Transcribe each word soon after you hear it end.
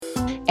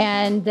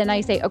And then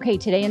I say, okay,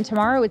 today and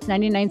tomorrow it's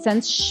 99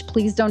 cents. Shh,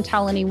 please don't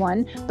tell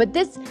anyone. But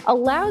this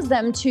allows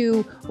them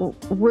to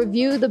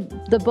review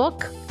the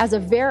book as a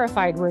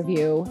verified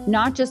review,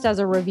 not just as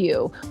a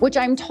review, which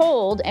I'm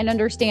told and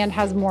understand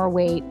has more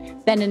weight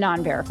than a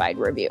non-verified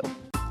review.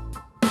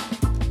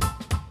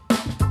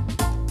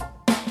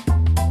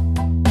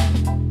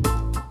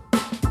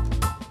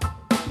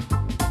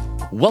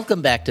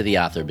 Welcome back to the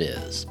Author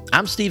Biz.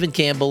 I'm Stephen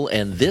Campbell,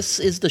 and this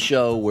is the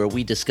show where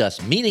we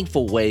discuss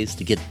meaningful ways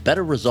to get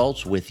better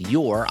results with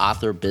your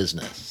author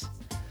business.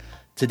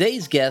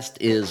 Today's guest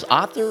is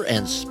author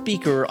and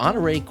speaker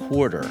Honorée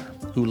Corder,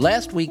 who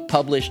last week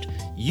published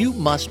You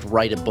Must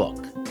Write a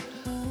Book,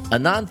 a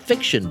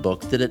nonfiction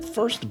book that at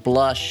first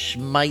blush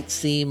might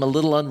seem a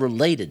little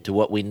unrelated to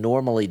what we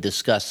normally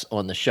discuss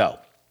on the show.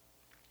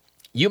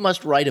 You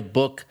Must Write a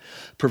Book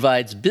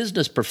provides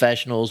business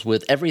professionals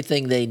with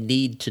everything they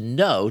need to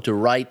know to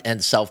write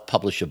and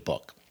self-publish a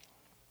book.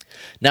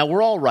 Now,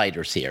 we're all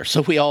writers here,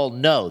 so we all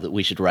know that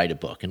we should write a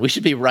book, and we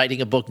should be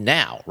writing a book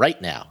now,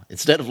 right now,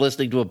 instead of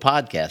listening to a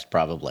podcast,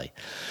 probably.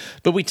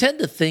 But we tend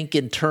to think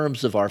in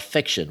terms of our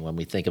fiction when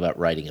we think about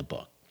writing a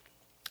book.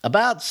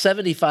 About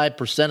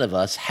 75% of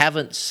us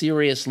haven't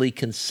seriously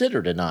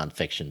considered a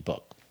nonfiction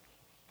book.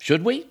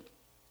 Should we?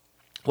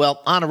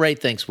 Well, Honorée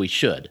thinks we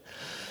should.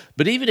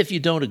 But even if you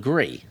don't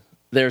agree,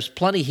 there's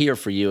plenty here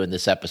for you in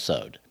this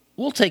episode.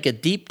 We'll take a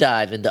deep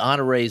dive into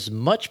Honorée's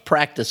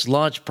much-practiced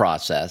launch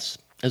process,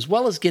 as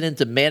well as get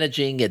into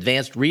managing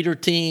advanced reader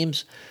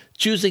teams,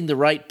 choosing the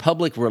right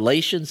public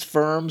relations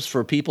firms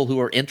for people who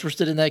are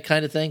interested in that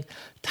kind of thing,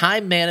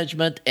 time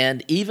management,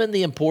 and even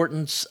the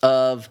importance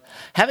of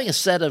having a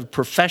set of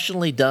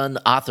professionally done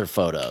author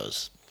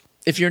photos.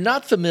 If you're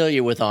not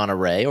familiar with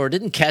Honorée or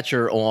didn't catch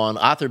her on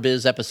Author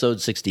Biz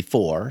episode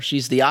 64,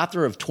 she's the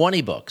author of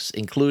 20 books,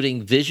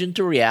 including Vision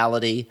to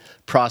Reality,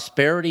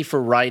 Prosperity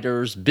for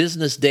Writers,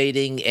 Business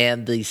Dating,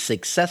 and the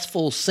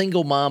successful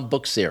Single Mom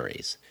book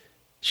series.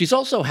 She's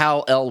also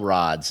Hal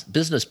Elrod's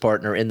business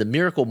partner in the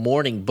Miracle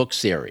Morning book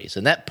series,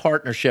 and that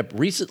partnership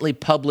recently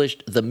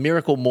published The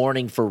Miracle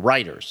Morning for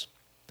Writers.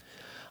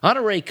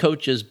 Honorée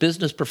coaches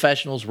business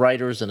professionals,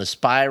 writers, and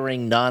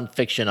aspiring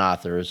nonfiction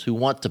authors who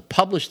want to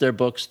publish their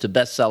books to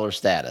bestseller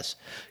status,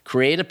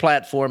 create a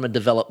platform, and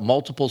develop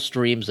multiple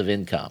streams of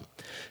income.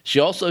 She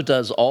also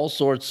does all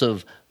sorts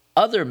of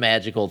other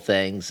magical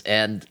things,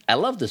 and I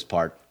love this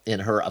part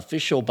in her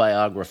official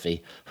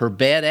biography. Her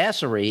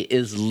badassery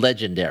is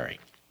legendary.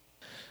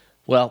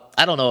 Well,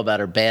 I don't know about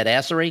her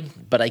badassery,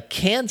 but I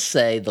can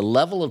say the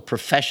level of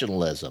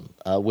professionalism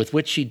with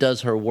which she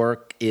does her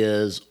work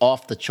is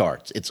off the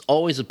charts. It's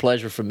always a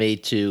pleasure for me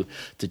to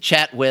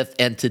chat with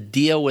and to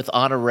deal with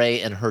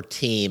Honorée and her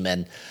team.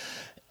 And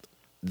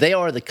they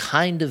are the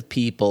kind of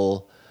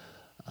people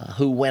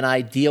who, when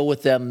I deal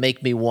with them,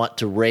 make me want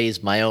to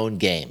raise my own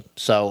game.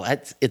 So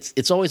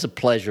it's always a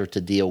pleasure to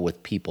deal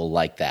with people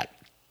like that.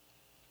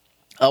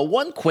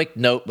 One quick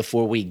note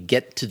before we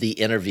get to the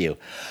interview.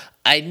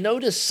 I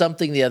noticed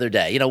something the other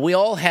day. You know, we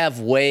all have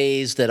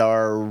ways that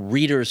our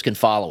readers can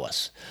follow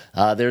us.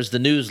 There's the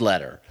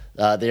newsletter.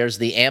 There's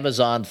the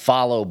Amazon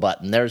follow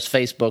button. There's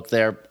Facebook.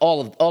 There,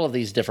 all of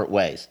these different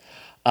ways.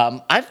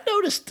 I've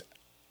noticed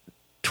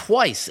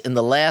twice in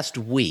the last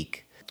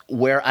week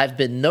where I've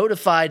been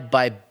notified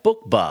by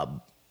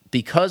BookBub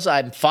because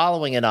I'm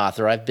following an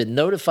author. I've been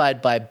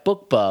notified by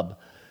BookBub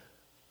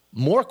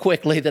more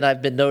quickly than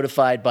I've been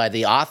notified by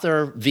the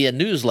author via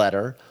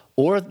newsletter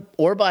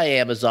or by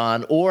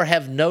Amazon, or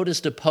have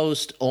noticed a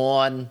post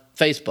on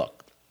Facebook.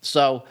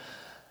 So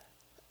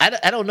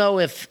I don't know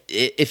if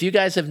you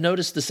guys have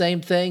noticed the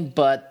same thing,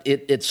 but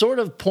it sort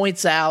of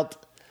points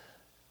out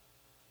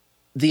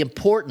the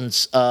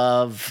importance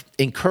of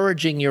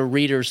encouraging your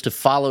readers to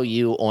follow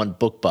you on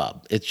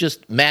BookBub. It's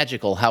just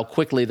magical how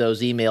quickly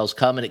those emails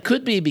come, and it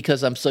could be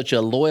because I'm such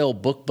a loyal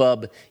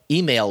BookBub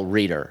email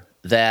reader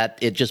that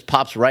it just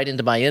pops right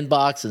into my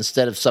inbox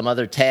instead of some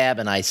other tab,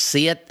 and I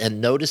see it and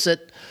notice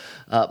it.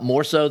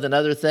 More so than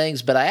other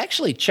things, but I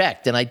actually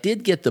checked, and I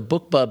did get the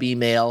BookBub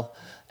email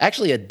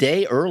actually a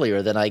day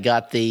earlier than I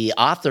got the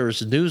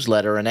author's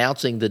newsletter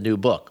announcing the new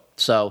book.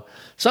 So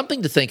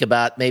something to think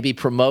about, maybe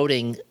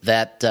promoting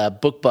that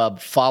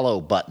BookBub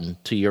follow button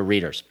to your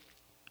readers.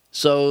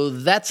 So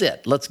that's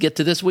it. Let's get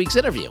to this week's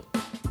interview.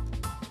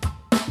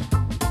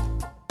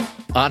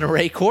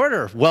 Honorée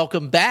Corder,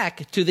 welcome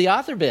back to the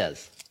Author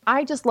Biz.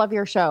 I just love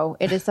your show.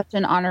 It is such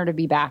an honor to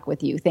be back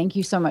with you. Thank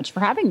you so much for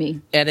having me.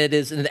 And it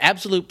is an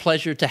absolute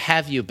pleasure to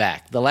have you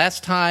back. The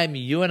last time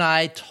you and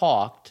I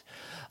talked,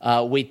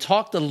 we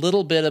talked a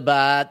little bit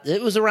about,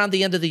 it was around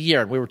the end of the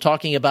year, and we were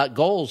talking about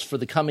goals for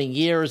the coming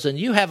years, and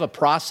you have a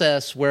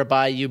process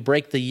whereby you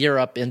break the year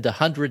up into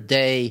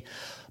 100-day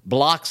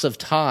blocks of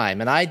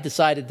time, and I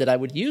decided that I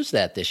would use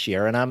that this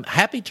year, and I'm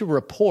happy to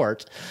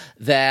report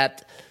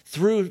that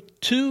through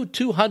two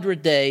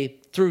 100-day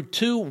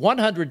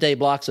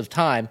blocks of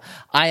time,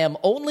 I am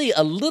only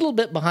a little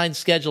bit behind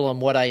schedule on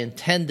what I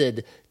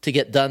intended to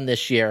get done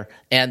this year,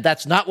 and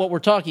that's not what we're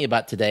talking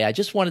about today. I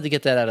just wanted to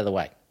get that out of the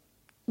way.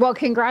 Well,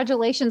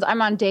 congratulations.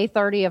 I'm on day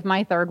 30 of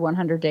my third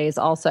 100 days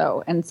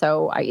also. And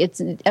so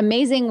it's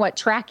amazing what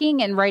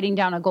tracking and writing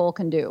down a goal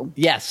can do.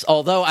 Yes.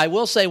 Although I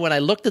will say when I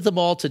looked at them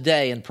all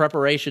today in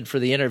preparation for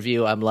the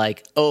interview, I'm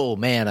like, oh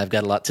man, I've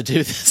got a lot to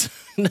do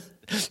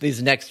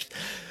these next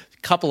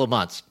couple of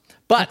months.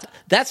 But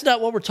that's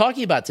not what we're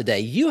talking about today.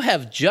 You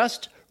have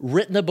just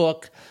written a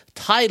book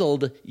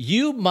titled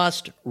You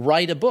Must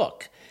Write a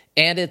Book.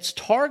 And it's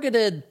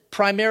targeted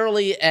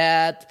primarily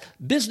at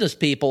business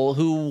people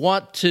who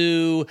want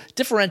to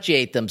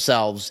differentiate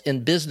themselves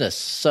in business.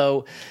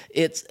 So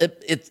it's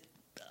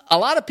a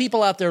lot of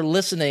people out there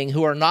listening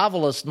who are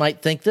novelists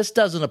might think this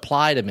doesn't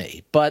apply to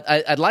me. But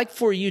I'd like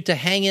for you to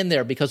hang in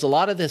there because a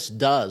lot of this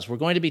does. We're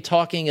going to be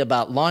talking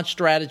about launch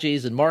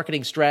strategies and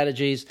marketing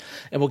strategies,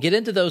 and we'll get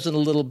into those in a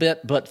little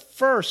bit. But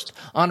first,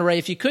 Honorée,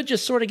 if you could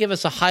just sort of give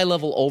us a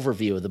high-level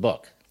overview of the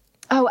book.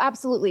 Oh,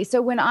 absolutely.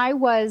 So when I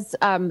was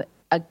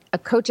a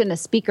coach and a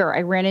speaker,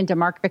 I ran into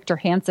Mark Victor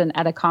Hansen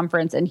at a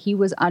conference, and he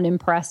was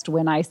unimpressed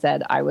when I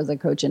said I was a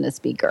coach and a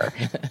speaker.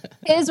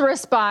 His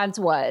response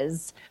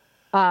was,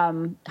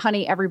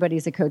 honey,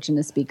 everybody's a coach and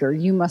a speaker.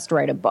 You must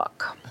write a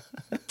book.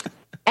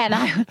 And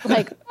I was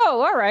like,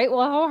 oh, all right.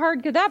 Well, how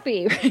hard could that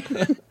be?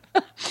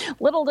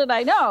 Little did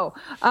I know.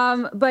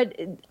 But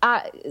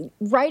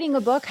writing a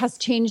book has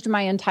changed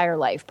my entire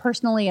life,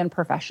 personally and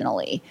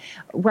professionally.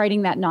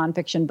 Writing that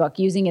nonfiction book,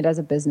 using it as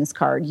a business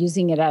card,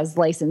 using it as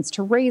license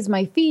to raise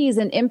my fees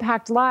and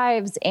impact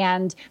lives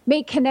and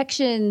make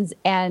connections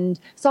and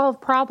solve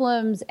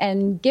problems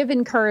and give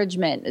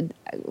encouragement.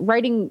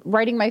 Writing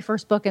my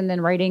first book and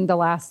then writing the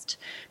last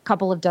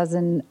couple of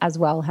dozen as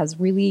well has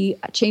really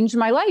changed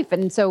my life.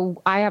 And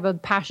so I have a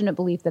passionate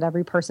belief that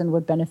every person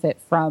would benefit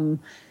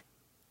from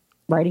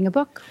writing a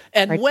book.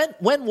 And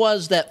when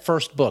was that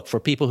first book for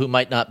people who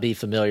might not be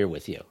familiar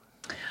with you?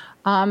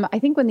 I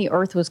think when the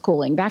earth was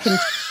cooling back in.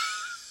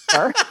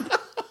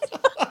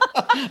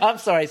 I'm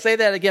sorry. Say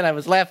that again. I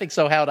was laughing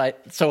so hard I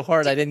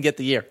didn't get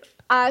the year.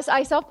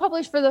 I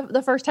self-published for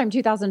the first time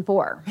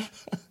 2004.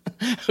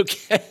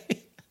 Okay.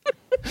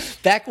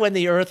 Back when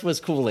the earth was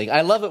cooling.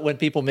 I love it when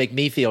people make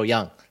me feel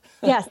young.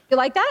 Yes. You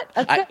like that?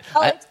 That's good.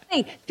 It's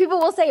funny. People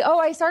will say, oh,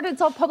 I started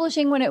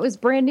self-publishing when it was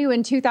brand new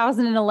in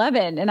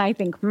 2011. And I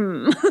think,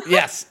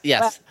 Yes.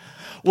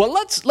 Well,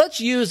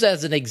 let's use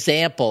as an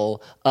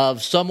example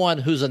of someone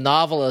who's a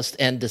novelist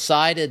and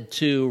decided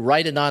to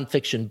write a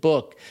nonfiction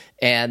book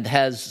and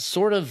has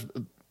sort of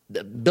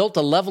built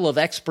a level of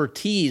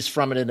expertise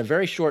from it in a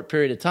very short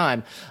period of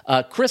time.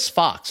 Chris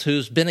Fox,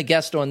 who's been a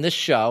guest on this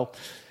show.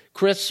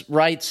 Chris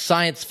writes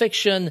science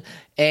fiction,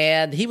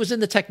 and he was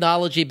in the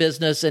technology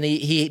business, and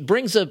he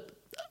brings a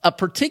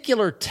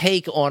particular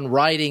take on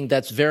writing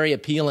that's very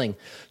appealing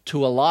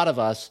to a lot of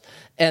us.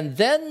 And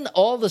then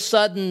all of a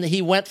sudden,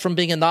 he went from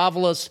being a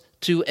novelist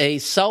to a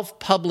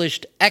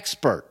self-published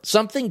expert.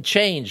 Something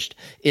changed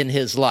in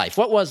his life.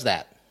 What was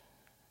that?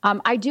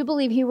 I do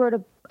believe he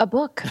wrote a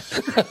book.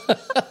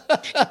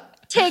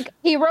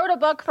 He wrote a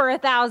book for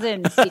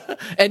 1,000.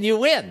 And you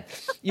win.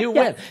 You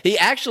win. He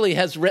actually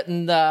has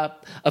written a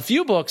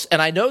few books,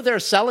 and I know they're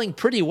selling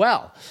pretty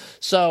well.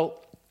 So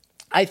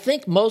I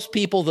think most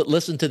people that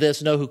listen to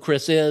this know who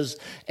Chris is,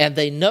 and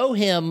they know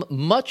him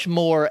much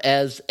more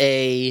as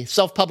a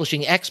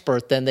self-publishing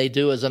expert than they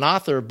do as an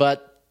author.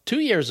 But 2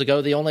 years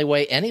ago, the only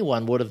way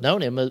anyone would have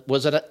known him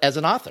was as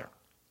an author.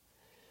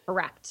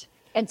 Correct.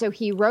 And so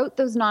he wrote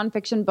those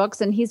nonfiction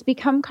books, and he's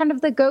become kind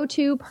of the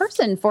go-to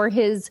person for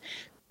his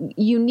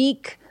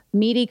unique,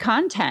 meaty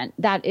content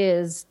that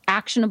is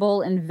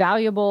actionable and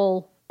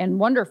valuable and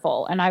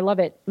wonderful. And I love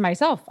it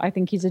myself. I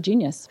think he's a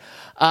genius.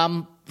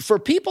 For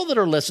people that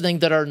are listening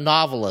that are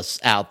novelists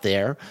out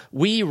there,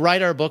 we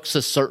write our books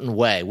a certain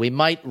way. We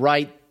might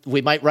write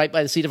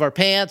by the seat of our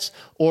pants,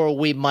 or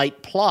we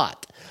might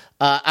plot.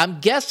 I'm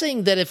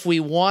guessing that if we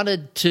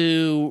wanted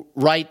to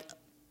write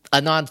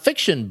a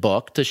nonfiction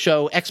book to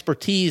show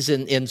expertise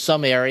in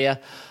some area,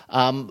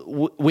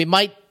 we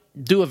might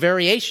do a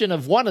variation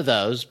of one of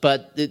those,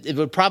 but it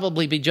would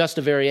probably be just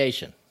a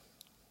variation.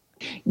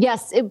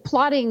 Yes,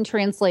 plotting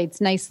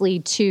translates nicely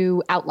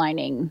to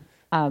outlining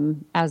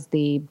as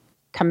the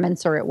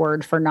commensurate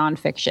word for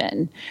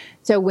nonfiction.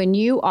 So when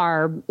you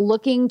are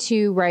looking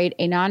to write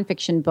a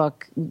nonfiction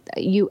book,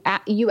 you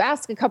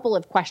ask a couple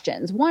of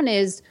questions. One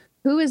is,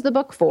 who is the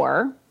book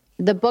for?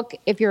 The book,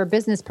 if you're a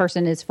business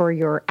person, is for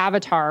your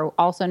avatar,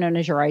 also known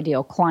as your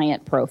ideal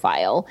client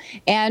profile.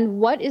 And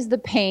what is the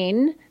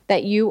pain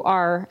that you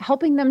are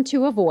helping them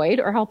to avoid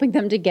or helping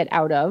them to get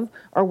out of?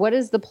 Or what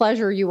is the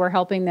pleasure you are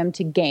helping them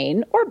to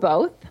gain, or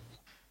both,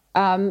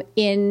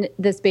 in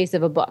the space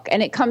of a book?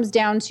 And it comes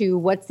down to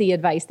what's the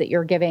advice that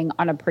you're giving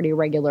on a pretty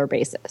regular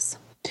basis.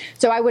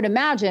 So I would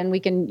imagine, we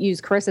can use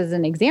Chris as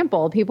an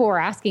example, people were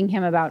asking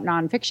him about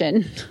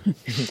nonfiction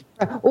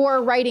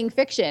or writing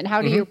fiction.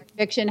 How do you write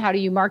fiction? How do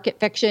you market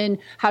fiction?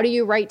 How do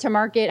you write to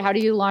market? How do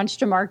you launch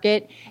to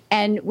market?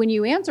 And when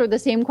you answer the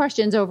same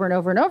questions over and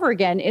over and over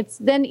again, it's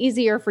then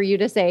easier for you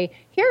to say,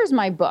 here's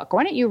my book.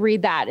 Why don't you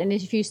read that? And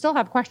if you still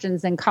have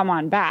questions, then come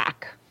on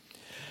back.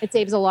 It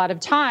saves a lot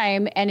of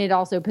time, and it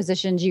also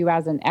positions you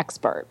as an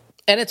expert.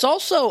 And it's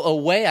also a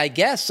way, I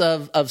guess,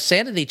 of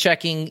sanity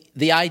checking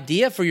the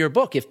idea for your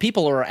book. If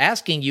people are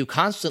asking you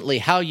constantly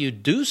how you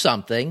do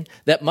something,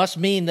 that must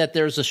mean that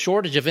there's a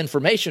shortage of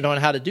information on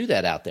how to do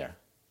that out there.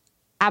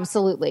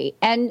 Absolutely.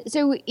 And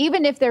so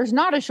even if there's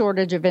not a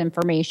shortage of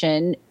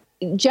information,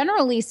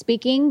 generally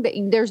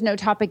speaking, there's no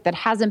topic that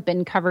hasn't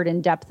been covered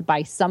in depth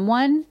by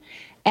someone.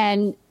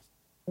 And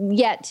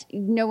yet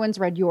no one's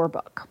read your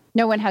book.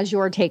 No one has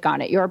your take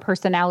on it, your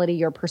personality,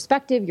 your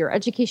perspective, your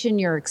education,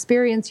 your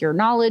experience, your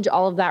knowledge,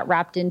 all of that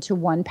wrapped into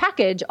one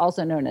package,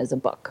 also known as a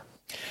book.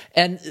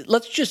 And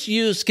let's just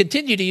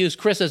continue to use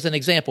Chris as an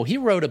example. He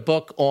wrote a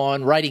book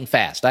on writing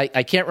fast. I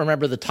can't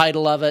remember the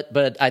title of it,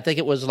 but I think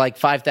it was like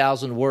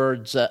 5,000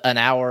 words an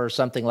hour or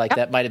something like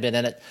that might have been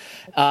in it.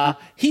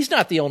 He's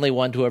not the only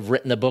one to have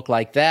written a book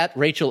like that.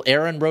 Rachel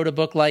Aaron wrote a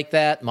book like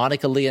that.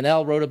 Monica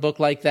Leonel wrote a book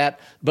like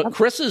that. But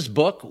Chris's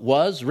book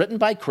was written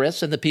by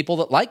Chris, and the people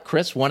that like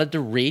Chris wanted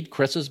to read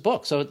Chris's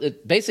book. So it's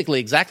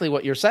basically exactly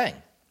what you're saying.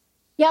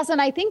 Yes,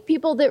 and I think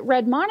people that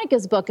read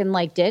Monica's book and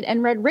liked it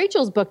and read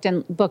Rachel's book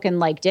and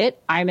liked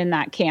it, I'm in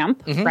that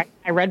camp, right?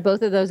 I read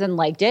both of those and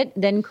liked it.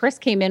 Then Chris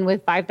came in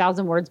with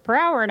 5,000 words per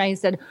hour, and I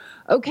said,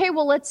 okay,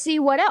 well, let's see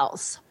what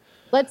else.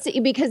 Let's see,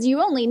 because you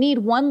only need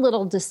one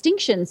little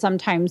distinction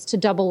sometimes to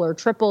double or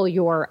triple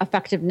your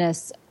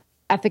effectiveness,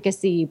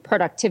 efficacy,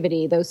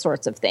 productivity, those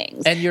sorts of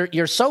things. And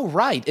you're so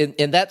right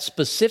in that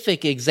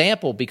specific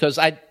example, because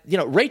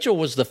Rachel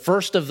was the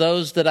first of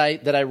those that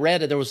I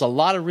read, and there was a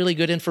lot of really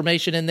good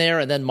information in there.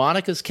 And then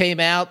Monica's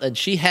came out, and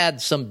she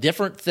had some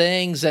different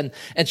things, and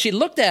she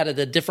looked at it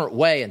a different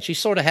way, and she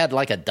sort of had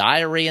like a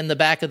diary in the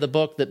back of the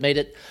book that made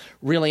it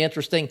really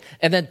interesting.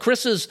 And then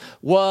Chris's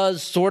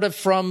was sort of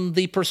from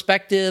the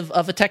perspective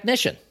of a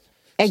technician.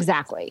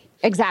 Exactly.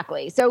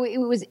 So it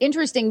was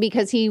interesting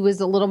because he was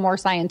a little more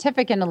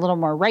scientific and a little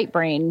more right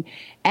brain,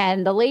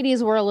 and the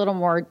ladies were a little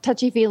more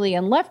touchy-feely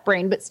and left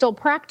brain, but still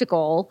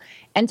practical.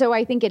 And so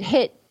I think it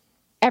hit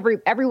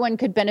everyone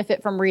could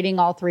benefit from reading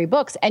all three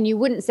books. And you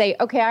wouldn't say,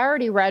 okay, I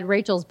already read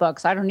Rachel's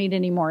books, I don't need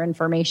any more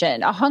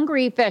information. A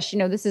hungry fish,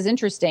 this is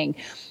interesting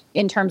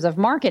in terms of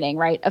marketing,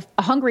 right?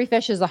 A hungry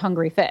fish is a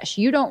hungry fish.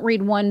 You don't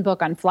read one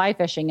book on fly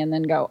fishing and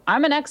then go,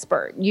 I'm an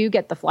expert. You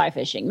get the fly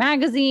fishing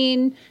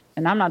magazine,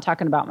 and I'm not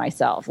talking about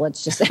myself.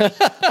 Let's just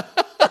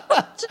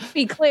just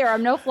be clear.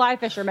 I'm no fly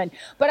fisherman.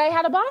 But I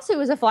had a boss who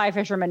was a fly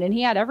fisherman, and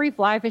he had every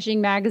fly fishing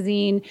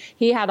magazine.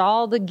 He had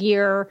all the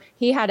gear.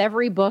 He had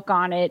every book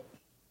on it.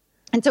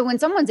 And so when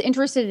someone's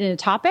interested in a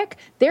topic,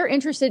 they're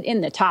interested in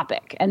the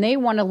topic, and they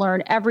want to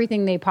learn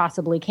everything they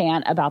possibly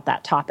can about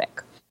that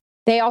topic.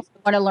 They also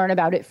want to learn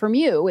about it from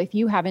you if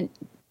you haven't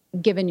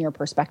given your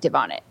perspective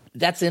on it.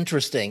 That's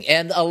interesting.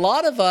 And a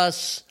lot of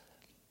us,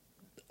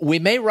 we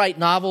may write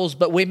novels,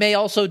 but we may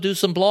also do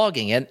some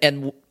blogging.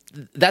 And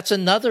that's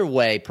another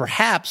way,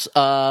 perhaps,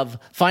 of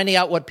finding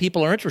out what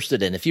people are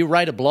interested in. If you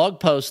write a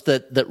blog post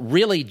that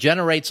really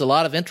generates a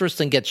lot of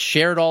interest and gets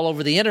shared all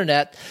over the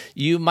internet,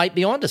 you might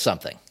be onto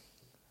something.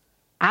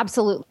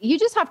 Absolutely. You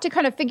just have to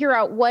kind of figure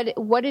out what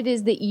it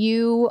is that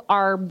you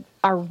are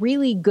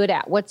really good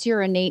at. What's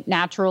your innate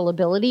natural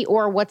ability,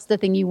 or what's the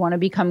thing you want to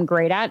become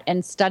great at,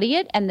 and study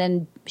it and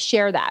then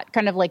share that,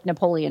 kind of like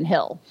Napoleon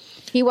Hill.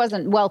 He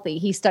wasn't wealthy.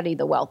 He studied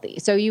the wealthy.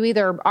 So you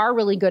either are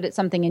really good at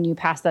something and you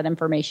pass that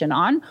information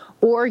on,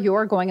 or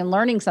you're going and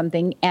learning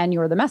something and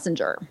you're the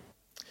messenger.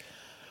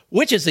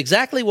 Which is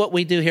exactly what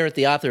we do here at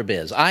the Author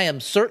Biz. I am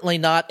certainly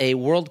not a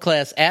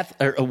world-class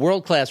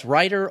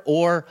writer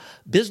or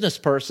business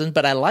person,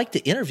 but I like to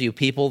interview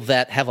people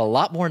that have a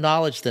lot more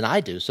knowledge than I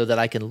do so that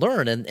I can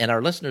learn and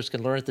our listeners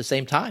can learn at the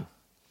same time.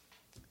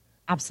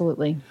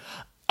 Absolutely.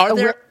 Are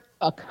there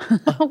book?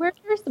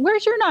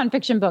 Where's your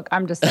nonfiction book?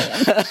 I'm just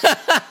saying.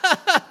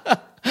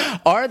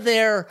 Are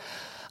there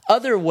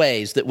other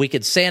ways that we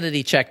could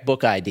sanity check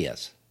book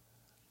ideas?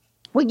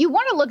 Well, you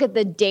want to look at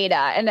the data.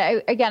 And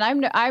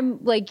I'm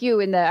like you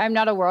in that I'm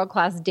not a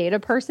world-class data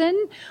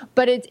person,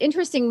 but it's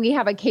interesting. We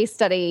have a case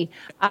study.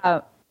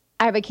 I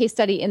have a case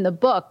study in the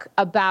book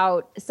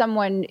about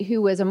someone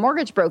who was a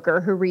mortgage broker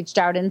who reached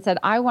out and said,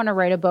 I want to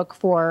write a book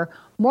for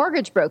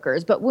mortgage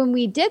brokers. But when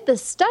we did the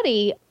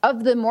study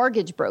of the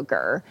mortgage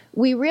broker,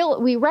 we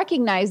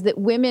recognized that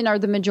women are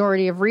the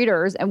majority of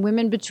readers, and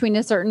women between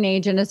a certain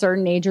age and a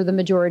certain age are the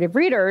majority of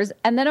readers.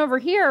 And then over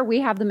here, we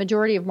have the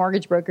majority of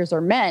mortgage brokers are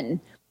men.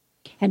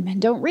 And men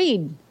don't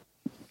read,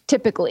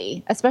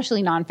 typically,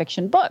 especially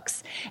nonfiction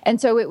books. And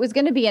so it was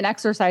going to be an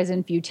exercise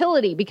in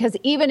futility, because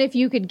even if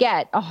you could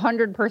get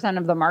 100%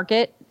 of the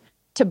market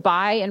to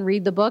buy and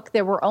read the book,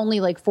 there were only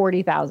like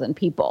 40,000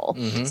 people.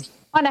 Mm-hmm. So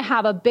you want to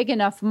have a big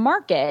enough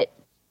market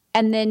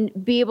and then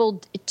be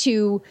able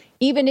to,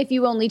 even if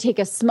you only take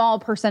a small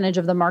percentage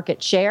of the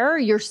market share,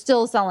 you're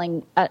still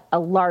selling a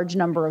large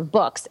number of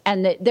books.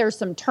 And that there's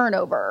some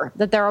turnover,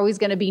 that there are always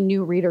going to be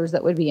new readers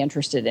that would be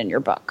interested in your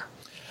book.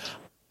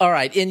 All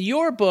right. In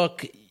your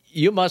book,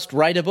 You Must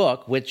Write a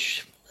Book,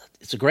 which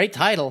it's a great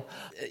title.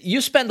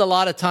 You spend a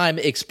lot of time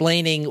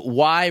explaining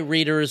why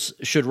readers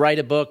should write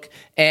a book,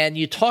 and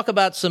you talk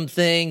about some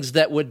things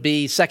that would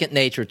be second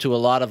nature to a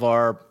lot of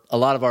our a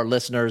lot of our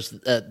listeners,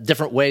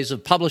 different ways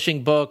of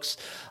publishing books,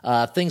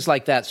 things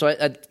like that. So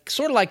I'd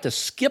sort of like to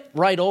skip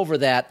right over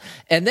that.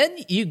 And then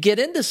you get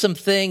into some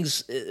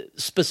things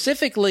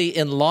specifically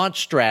in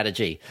launch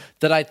strategy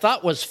that I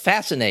thought was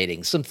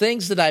fascinating, some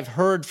things that I've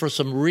heard for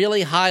some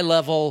really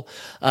high-level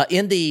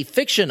indie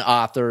fiction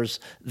authors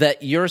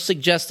that you're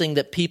suggesting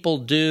that people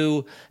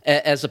do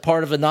as a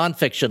part of a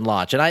nonfiction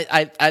launch. And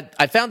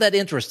I found that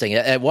interesting.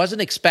 I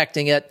wasn't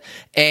expecting it.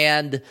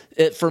 And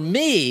for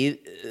me,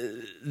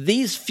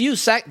 these few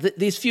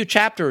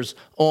chapters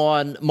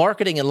on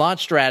marketing and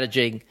launch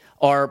strategy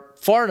are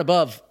far and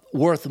above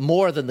worth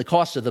more than the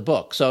cost of the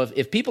book. So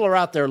if people are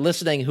out there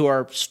listening who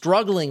are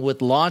struggling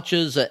with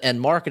launches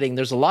and marketing,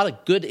 there's a lot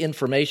of good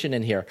information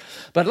in here.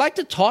 But I'd like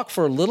to talk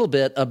for a little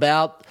bit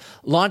about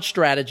launch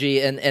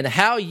strategy and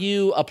how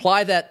you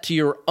apply that to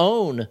your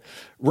own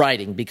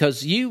writing,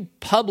 because you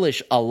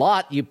publish a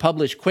lot, you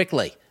publish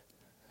quickly.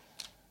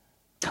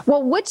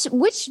 Well, which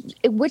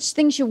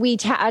thing should we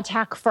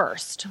attack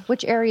first?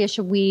 Which area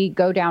should we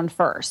go down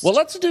first? Well,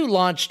 let's do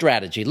launch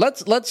strategy.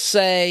 Let's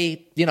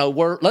say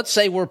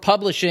we're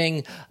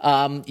publishing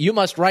You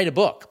Must Write a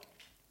Book,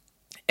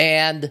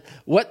 and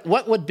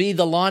what would be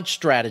the launch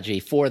strategy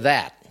for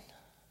that?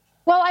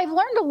 Well, I've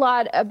learned a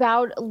lot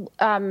about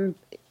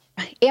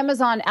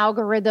Amazon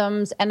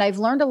algorithms, and I've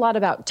learned a lot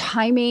about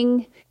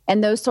timing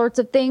and those sorts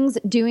of things,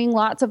 doing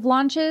lots of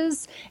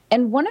launches.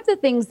 And one of the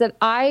things that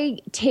I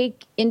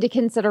take into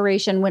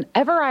consideration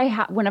whenever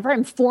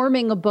I'm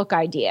forming a book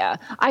idea,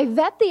 I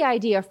vet the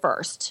idea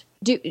first.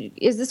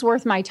 Is this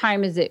worth my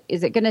time? Is it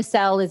going to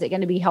sell? Is it going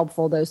to be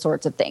helpful? Those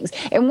sorts of things.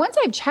 And once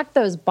I've checked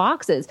those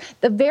boxes,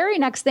 the very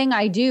next thing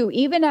I do,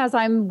 even as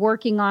I'm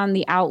working on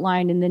the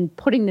outline and then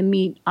putting the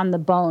meat on the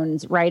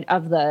bones, right,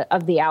 of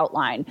the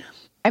outline,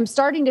 I'm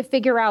starting to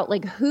figure out,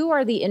 like, who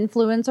are the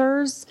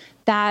influencers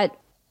that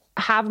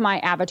have my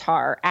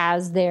avatar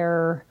as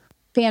their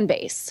fan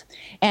base.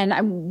 And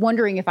I'm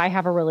wondering if I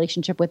have a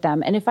relationship with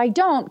them. And if I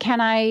don't,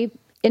 can I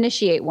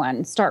initiate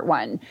one, start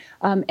one?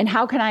 And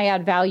how can I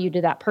add value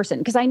to that person?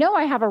 Because I know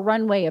I have a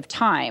runway of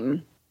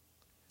time.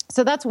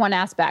 So that's one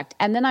aspect.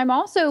 And then I'm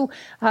also,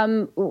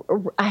 I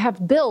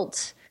have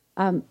built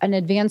an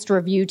advanced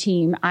review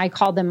team. I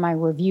call them my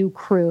review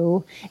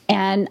crew.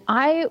 And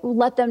I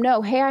let them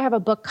know, hey, I have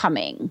a book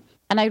coming.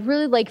 And I'd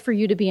really like for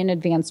you to be an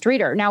advanced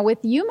reader. Now, with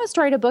You Must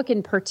Write a Book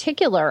in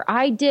particular,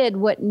 I did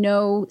what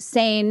no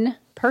sane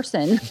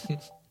person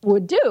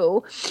would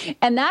do.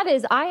 And that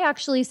is, I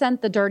actually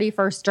sent the dirty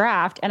first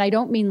draft, and I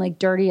don't mean like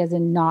dirty as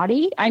in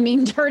naughty, I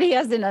mean dirty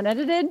as in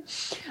unedited,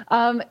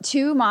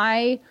 to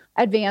my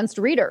advanced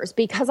readers,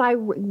 because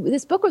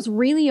this book was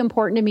really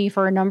important to me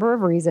for a number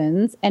of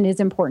reasons, and is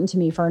important to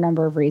me for a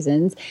number of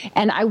reasons.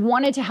 And I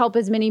wanted to help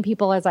as many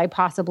people as I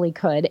possibly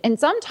could. And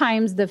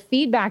sometimes the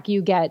feedback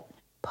you get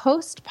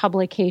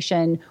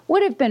post-publication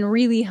would have been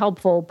really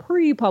helpful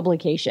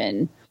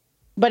pre-publication,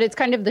 but it's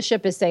kind of the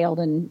ship has sailed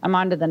and I'm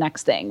on to the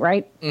next thing,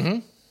 right? Mm-hmm.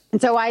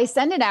 And so I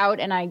sent it out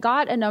and I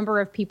got a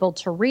number of people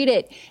to read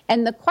it.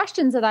 And the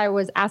questions that I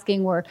was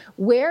asking were,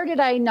 where did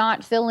I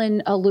not fill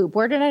in a loop?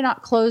 Where did I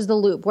not close the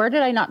loop? Where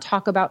did I not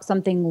talk about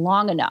something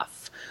long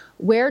enough?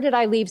 Where did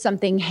I leave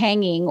something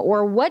hanging?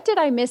 Or what did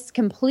I miss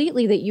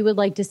completely that you would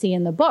like to see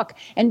in the book?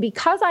 And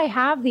because I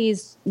have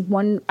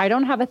I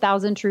don't have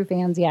 1,000 true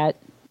fans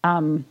yet.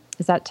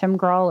 Is that Tim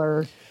Grohl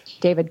or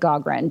David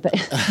Gaughran? But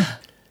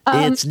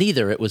it's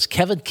neither. It was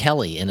Kevin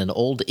Kelly in an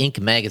old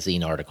Inc.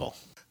 magazine article.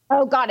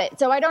 Oh, got it.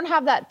 So I don't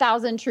have that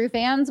 1,000 true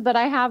fans, but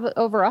I have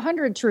over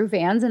 100 true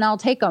fans, and I'll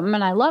take them,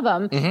 and I love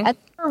them. Mm-hmm. And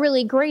they were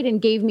really great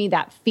and gave me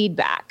that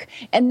feedback.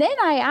 And then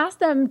I asked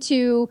them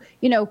to,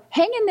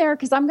 hang in there,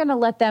 because I'm going to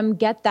let them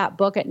get that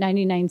book at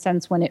 99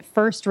 cents when it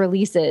first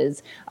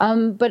releases,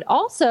 but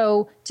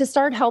also to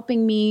start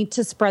helping me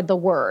to spread the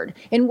word.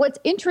 And what's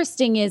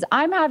interesting is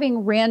I'm having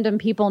random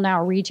people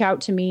now reach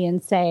out to me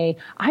and say,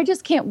 I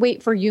just can't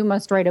wait for You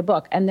Must Write a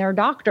Book. And they're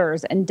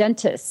doctors and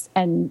dentists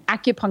and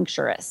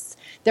acupuncturists.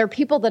 There are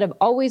people that have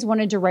always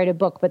wanted to write a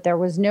book, but there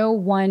was no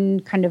one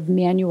kind of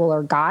manual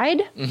or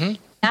guide. Mm-hmm.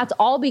 That's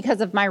all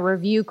because of my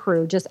review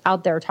crew just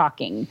out there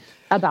talking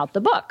about the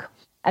book.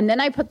 And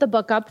then I put the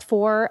book up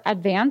for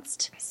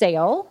advanced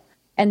sale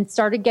and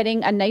started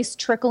getting a nice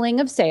trickling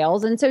of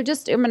sales. And so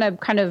I'm going to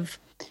kind of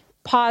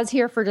pause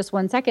here for just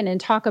 1 second and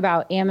talk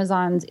about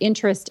Amazon's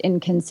interest in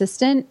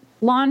consistent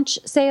launch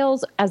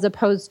sales as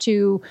opposed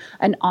to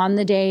an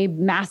on-the-day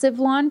massive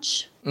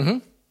launch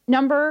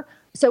number.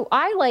 So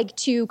I like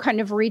to kind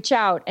of reach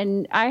out,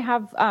 and I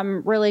have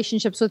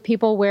relationships with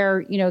people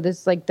where,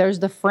 there's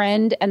the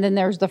friend, and then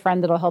there's the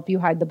friend that'll help you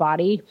hide the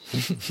body.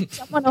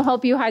 Someone will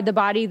help you hide the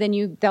body,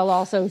 then they'll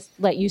also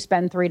let you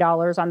spend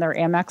 $3 on their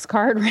Amex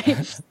card,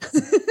 right?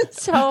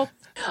 So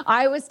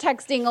I was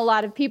texting a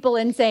lot of people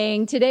and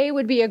saying, today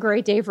would be a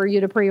great day for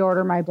you to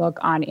pre-order my book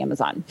on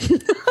Amazon.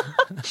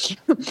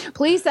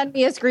 Please send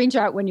me a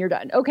screenshot when you're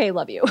done. Okay,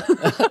 love you.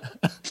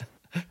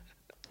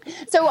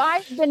 So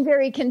I've been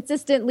very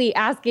consistently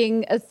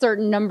asking a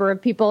certain number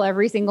of people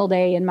every single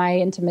day in my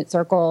intimate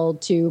circle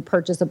to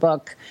purchase a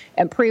book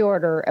and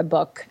pre-order a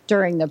book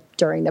during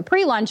the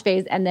pre-launch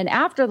phase, and then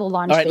after the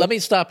launch. All right, phase. let me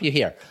stop you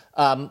here,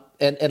 and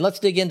let's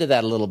dig into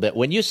that a little bit.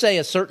 When you say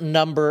a certain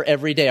number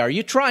every day, are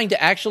you trying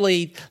to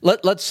actually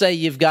let's say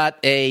you've got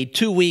a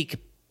 2-week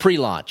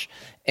pre-launch,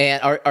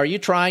 and are you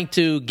trying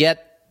to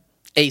get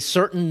a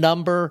certain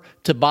number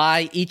to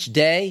buy each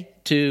day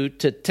to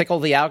tickle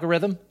the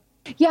algorithm?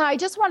 Yeah, I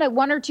just wanted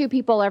 1 or 2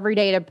 people every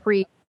day to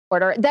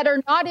pre-order that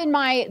are not in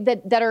my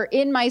that are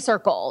in my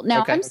circle.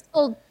 Now, okay. I'm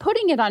still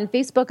putting it on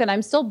Facebook and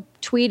I'm still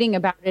tweeting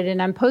about it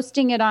and I'm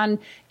posting it on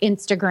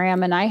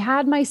Instagram, and I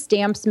had my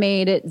stamps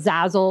made at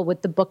Zazzle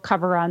with the book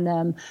cover on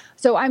them.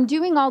 So I'm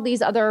doing all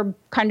these other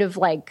kind of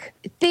like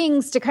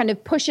things to kind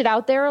of push it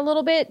out there a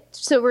little bit,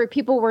 so where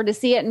people were to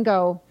see it and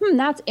go,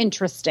 that's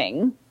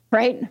interesting,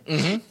 right?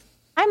 Mm-hmm.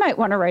 I might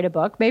want to write a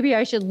book. Maybe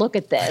I should look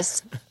at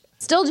this.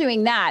 Still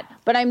doing that,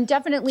 but I'm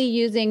definitely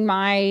using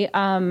my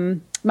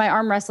my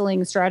arm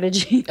wrestling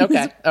strategy.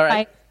 Okay, all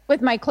right.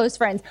 With my close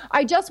friends.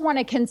 I just want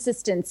a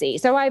consistency.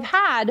 So I've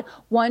had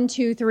 1,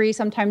 2, 3,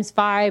 sometimes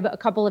 5, a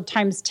couple of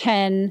times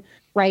 10,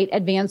 right,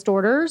 advanced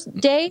orders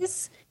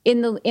days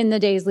in the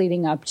days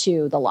leading up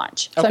to the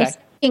launch. So I'm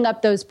picking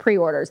up those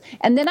pre-orders.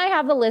 And then I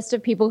have the list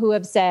of people who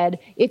have said,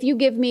 if you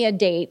give me a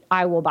date,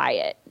 I will buy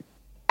it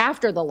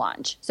after the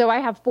launch. So I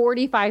have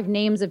 45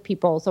 names of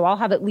people. So I'll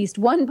have at least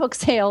one book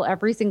sale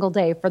every single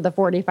day for the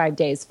 45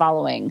 days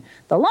following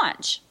the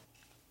launch.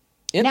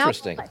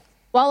 Interesting. Now,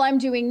 while I'm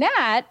doing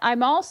that,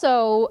 I'm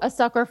also a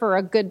sucker for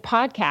a good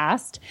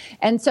podcast.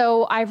 And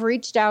so I've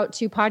reached out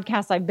to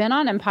podcasts I've been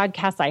on and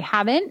podcasts I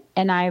haven't,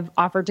 and I've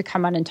offered to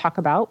come on and talk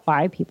about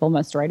why people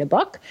must write a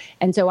book.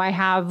 And so I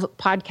have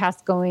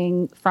podcasts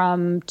going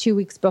from 2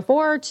 weeks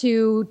before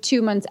to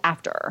 2 months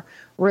after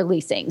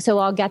releasing. So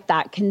I'll get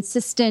that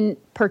consistent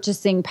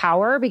purchasing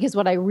power, because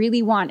what I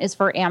really want is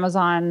for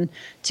Amazon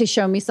to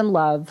show me some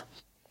love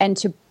and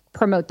to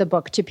promote the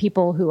book to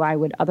people who I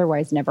would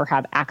otherwise never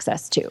have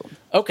access to.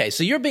 Okay,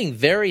 so you're being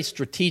very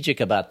strategic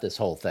about this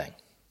whole thing.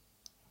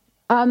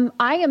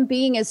 I am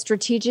being as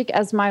strategic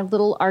as my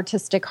little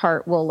artistic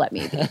heart will let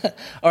me be.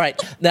 All right.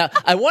 Now,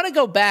 I want to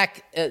go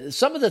back.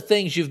 Some of the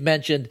things you've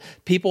mentioned,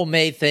 people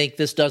may think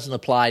this doesn't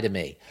apply to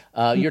me.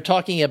 You're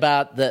talking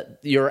about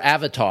your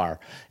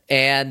avatar.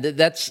 And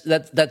that's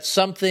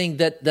something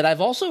that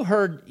I've also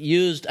heard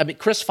used. I mean,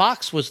 Chris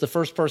Fox was the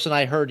first person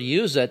I heard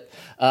use it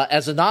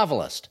as a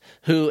novelist.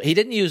 He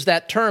didn't use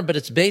that term, but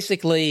it's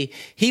basically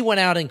he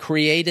went out and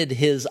created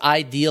his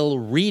ideal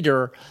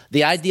reader,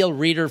 the ideal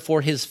reader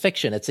for his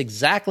fiction. It's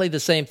exactly the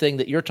same thing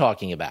that you're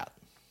talking about.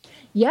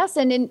 Yes,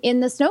 and in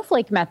the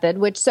snowflake method,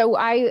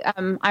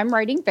 I'm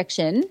writing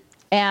fiction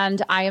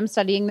and I am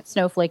studying the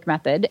snowflake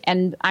method,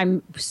 and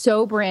I'm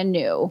so brand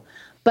new.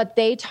 But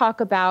they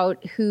talk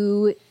about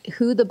who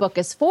the book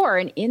is for.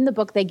 And in the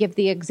book, they give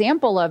the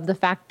example of the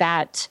fact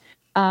that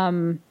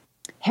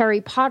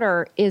Harry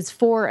Potter is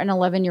for an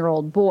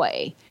 11-year-old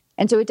boy.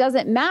 And so it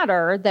doesn't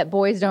matter that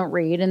boys don't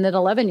read and that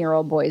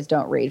 11-year-old boys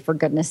don't read, for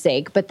goodness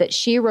sake, but that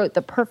she wrote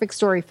the perfect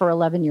story for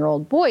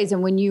 11-year-old boys.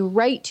 And when you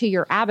write to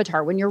your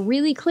avatar, when you're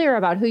really clear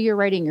about who you're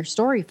writing your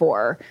story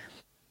for,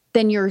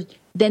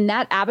 then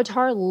that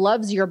avatar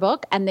loves your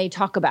book and they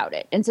talk about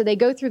it. And so they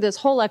go through this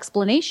whole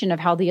explanation of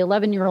how the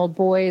 11-year-old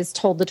boys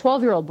told the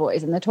 12-year-old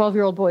boys, and the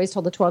 12-year-old boys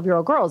told the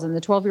 12-year-old girls, and the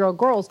 12-year-old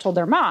girls told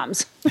their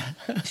moms.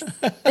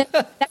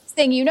 Next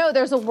thing you know,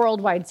 there's a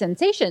worldwide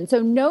sensation.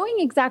 So knowing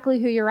exactly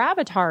who your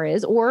avatar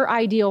is, or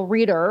ideal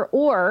reader,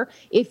 or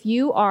if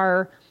you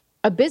are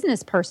a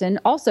business person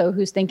also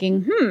who's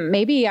thinking,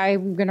 maybe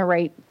I'm going to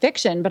write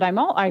fiction, but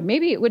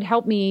maybe it would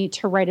help me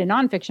to write a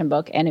nonfiction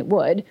book, and it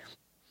would.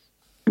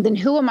 Then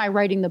who am I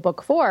writing the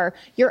book for?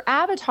 Your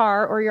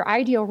avatar or your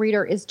ideal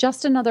reader is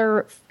just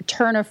another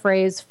turn of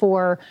phrase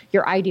for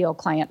your ideal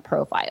client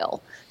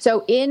profile.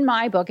 So in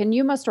my book, and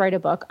You Must Write a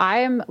Book, I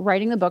am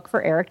writing the book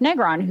for Eric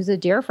Negron, who's a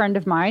dear friend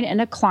of mine and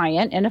a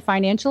client and a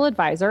financial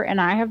advisor. And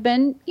I have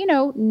been,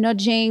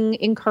 nudging,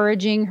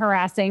 encouraging,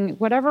 harassing,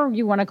 whatever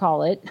you want to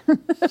call it,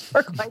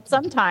 for quite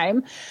some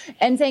time,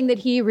 and saying that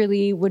he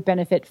really would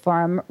benefit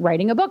from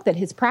writing a book, that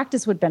his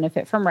practice would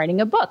benefit from writing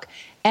a book.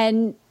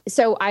 And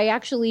so I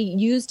actually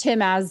used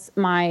him as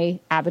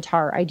my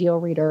avatar, ideal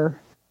reader,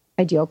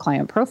 ideal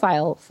client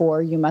profile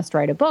for You Must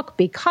Write a Book,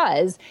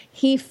 because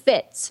he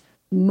fits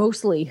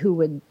mostly who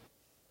would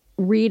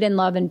read and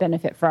love and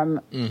benefit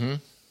from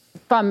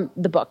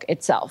the book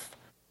itself.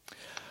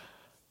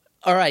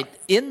 All right.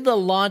 In the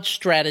launch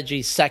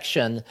strategy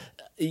section,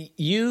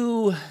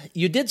 you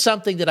did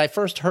something that I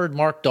first heard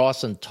Mark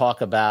Dawson talk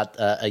about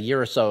a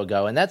year or so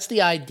ago, and that's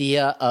the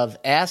idea of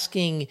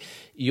asking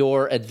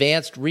your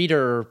advanced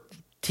reader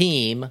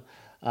team.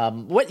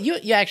 What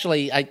you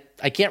actually,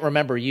 I can't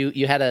remember.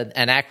 You had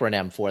an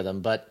acronym for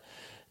them, but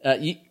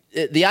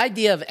the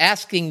idea of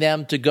asking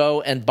them to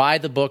go and buy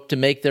the book to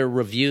make their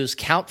reviews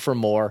count for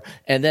more,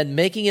 and then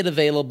making it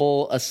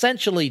available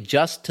essentially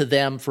just to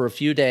them for a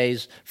few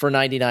days for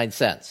 99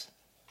 cents.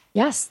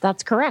 Yes,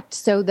 that's correct.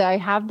 So I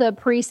have the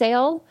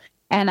pre-sale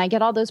and I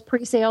get all those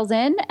pre-sales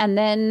in, and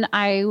then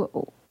I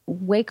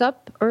wake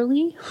up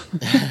early,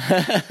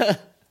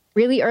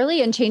 really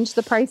early, and change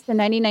the price to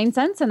 99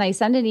 cents. And I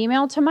send an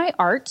email to my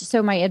art.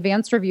 So my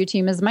advanced review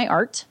team is my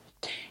art,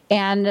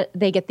 and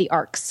they get the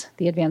ARCs,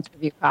 the advanced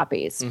review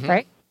copies,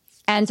 right?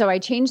 And so I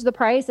change the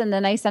price, and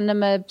then I send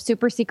them a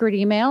super secret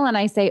email, and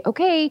I say,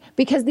 okay,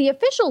 because the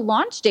official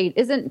launch date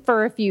isn't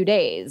for a few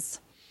days.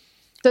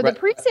 So the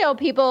pre-sale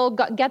people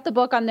get the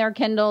book on their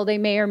Kindle. They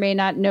may or may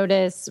not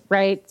notice,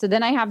 right? So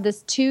then I have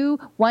this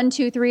 1,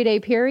 2, 3 day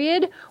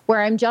period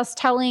where I'm just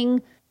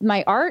telling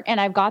my art, and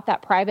I've got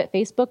that private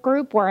Facebook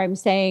group where I'm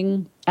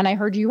saying, and I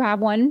heard you have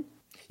one.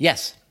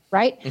 Yes.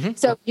 Right?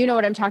 So you know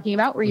what I'm talking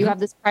about, where you have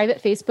this private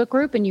Facebook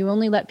group and you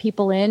only let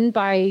people in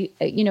by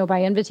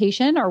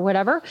invitation or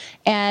whatever.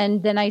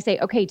 And then I say,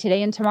 okay,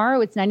 today and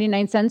tomorrow it's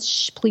 99 cents.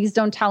 Shh, please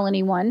don't tell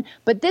anyone.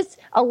 But this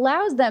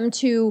allows them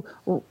to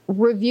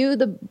review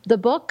the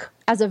book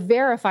as a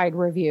verified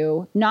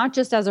review, not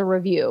just as a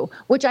review,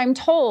 which I'm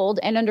told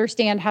and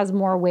understand has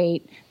more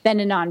weight than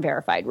a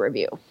non-verified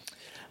review.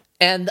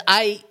 And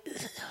I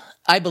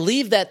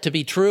believe that to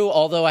be true,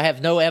 although I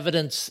have no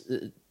evidence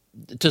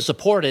to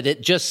support it.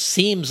 It just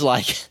seems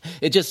like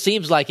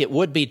it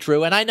would be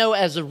true. And I know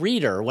as a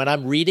reader, when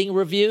I'm reading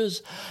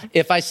reviews,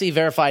 if I see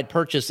verified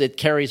purchase, it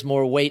carries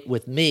more weight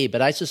with me.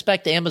 But I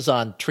suspect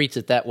Amazon treats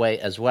it that way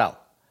as well.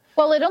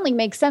 Well, it only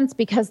makes sense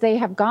because they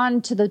have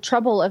gone to the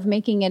trouble of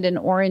making it an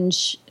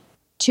orange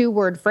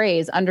 2-word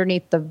phrase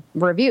underneath the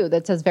review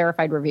that says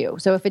verified review.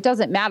 So if it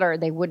doesn't matter,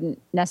 they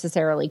wouldn't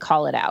necessarily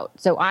call it out.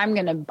 So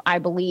I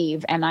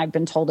believe, and I've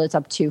been told it's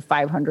up to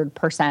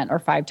 500% or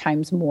 5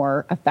 times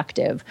more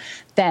effective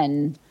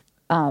than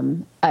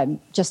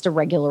just a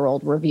regular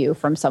old review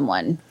from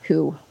someone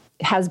who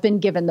has been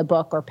given the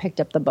book or picked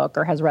up the book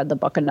or has read the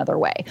book another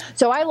way.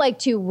 So I like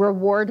to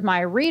reward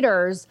my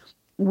readers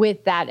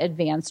with that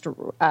advanced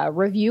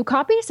review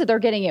copy. So they're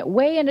getting it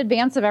way in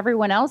advance of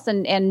everyone else.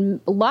 And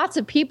lots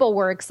of people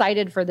were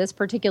excited for this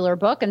particular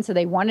book. And so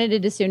they wanted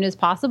it as soon as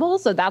possible.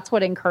 So that's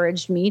what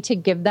encouraged me to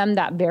give them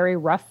that very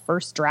rough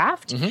first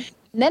draft. And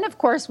then, of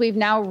course, we've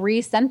now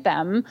resent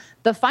them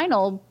the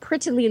final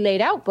prettily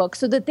laid out book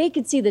so that they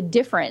could see the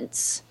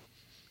difference.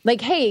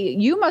 Like, hey,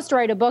 you must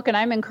write a book, and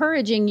I'm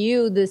encouraging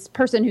you, this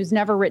person who's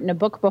never written a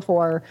book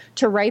before,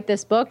 to write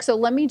this book. So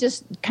let me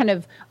just kind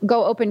of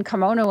go open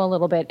kimono a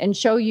little bit and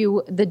show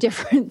you the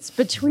difference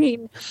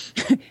between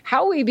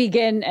how we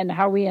begin and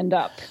how we end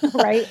up,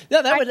 right?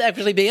 Yeah, that would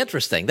actually be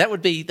interesting. That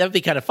would be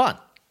kind of fun.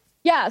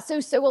 Yeah, so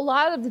a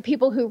lot of the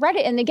people who read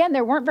it, and again,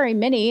 there weren't very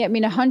many,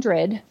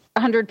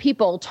 100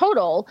 people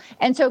total,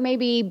 and so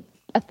maybe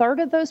a third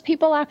of those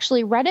people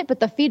actually read it,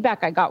 but the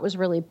feedback I got was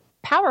really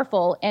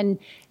powerful and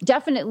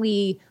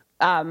definitely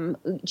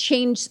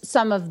changed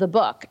some of the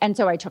book. And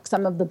so I took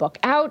some of the book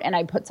out and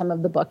I put some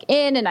of the book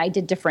in, and I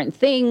did different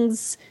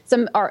things.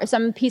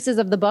 Some pieces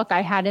of the book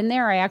I had in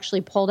there, I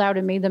actually pulled out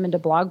and made them into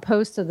blog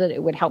posts so that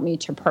it would help me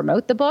to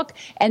promote the book.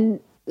 And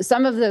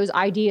some of those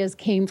ideas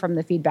came from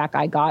the feedback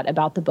I got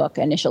about the book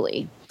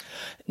initially.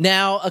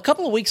 Now, a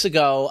couple of weeks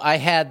ago, I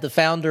had the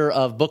founder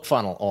of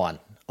BookFunnel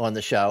on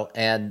the show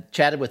and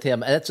chatted with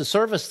him. And it's a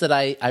service that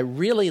I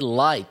really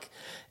like.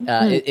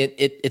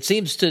 It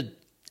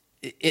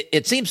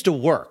seems to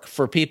work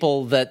for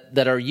people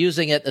that are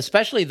using it,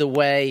 especially the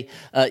way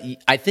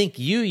I think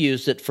you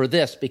used it for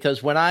this,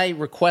 because when I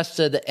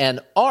requested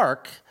an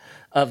ARC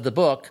of the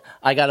book,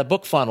 I got a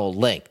BookFunnel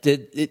link.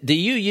 Do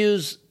you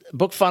use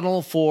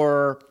BookFunnel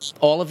for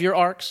all of your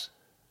ARCs?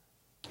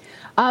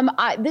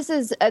 This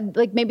is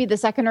like maybe the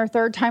second or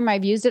third time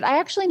I've used it. I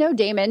actually know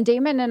Damon.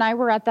 Damon and I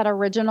were at that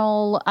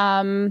original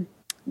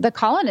the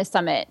Colonist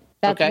Summit.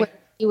 Okay.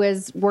 He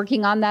was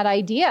working on that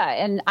idea,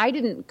 and I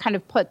didn't kind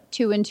of put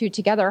 2 and 2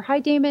 together.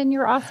 Hi, Damon,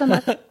 you're awesome.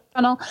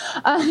 BookFunnel.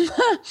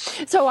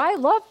 So I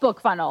love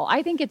BookFunnel.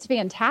 I think it's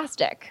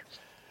fantastic.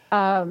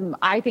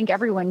 I think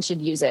everyone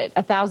should use it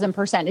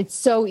 1,000%. It's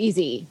so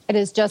easy.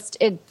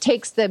 It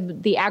takes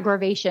the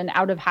aggravation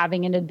out of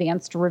having an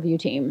advanced review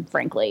team,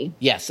 frankly.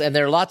 Yes, and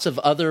there are lots of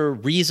other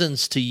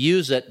reasons to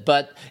use it,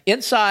 but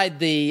inside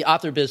the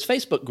AuthorBiz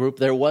Facebook group,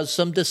 there was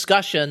some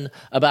discussion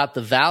about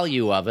the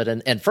value of it.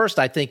 And first,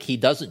 I think he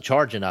doesn't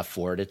charge enough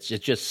for it. It's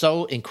just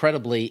so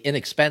incredibly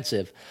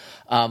inexpensive.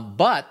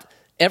 But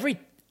every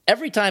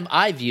time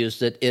I've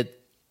used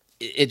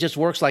it just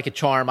works like a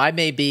charm. I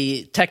may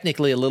be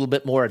technically a little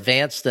bit more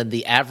advanced than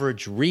the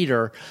average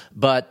reader,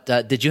 but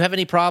did you have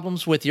any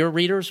problems with your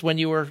readers when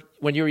you were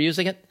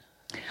using it?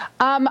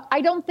 I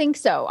don't think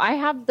so. I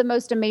have the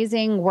most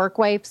amazing work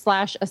wife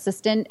 /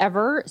 assistant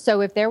ever.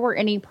 So if there were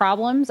any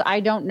problems, I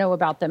don't know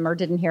about them or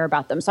didn't hear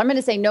about them. So I'm going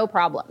to say no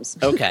problems.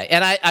 Okay.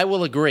 And I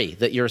will agree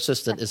that your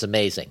assistant is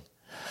amazing.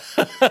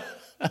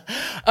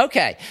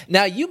 Okay.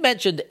 Now, you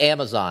mentioned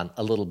Amazon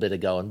a little bit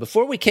ago, and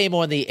before we came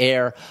on the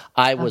air,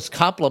 I was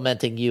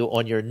complimenting you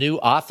on your new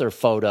author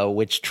photo,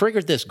 which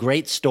triggered this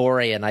great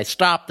story, and I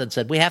stopped and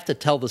said, we have to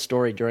tell the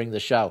story during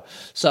the show.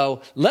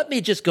 So let me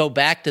just go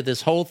back to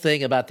this whole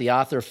thing about the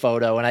author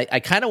photo, and I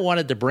kind of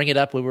wanted to bring it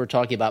up when we were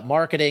talking about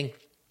marketing.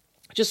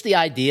 just the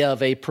idea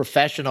of a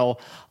professional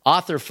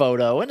author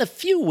photo. And a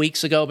few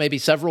weeks ago, maybe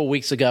several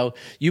weeks ago,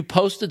 you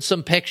posted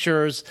some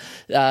pictures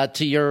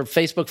to your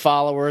Facebook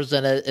followers,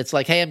 and it's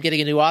like, hey, I'm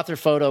getting a new author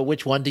photo.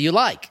 Which one do you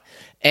like?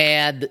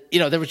 And,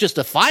 there was just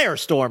a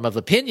firestorm of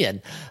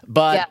opinion.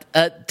 But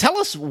tell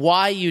us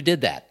why you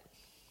did that.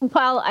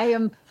 Well,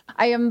 I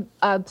am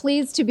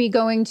pleased to be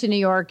going to New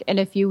York in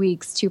a few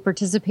weeks to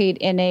participate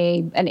in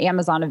an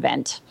Amazon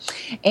event.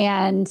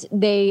 And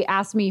they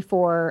asked me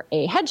for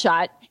a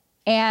headshot.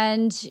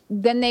 And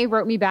then they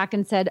wrote me back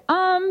and said,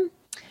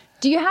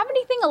 do you have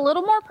anything a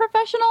little more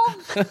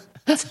professional?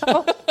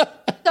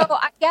 So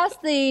I guess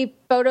the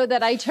photo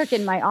that I took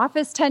in my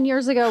office 10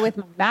 years ago with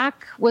my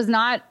Mac was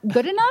not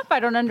good enough. I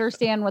don't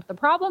understand what the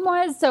problem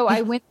was. So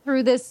I went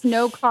through this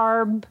no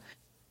carb,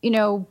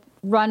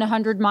 run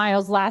 100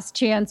 miles, last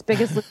chance,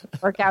 biggest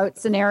workout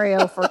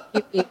scenario for a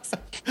few weeks.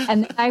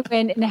 And then I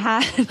went and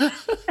had...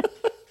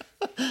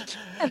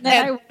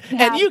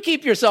 and you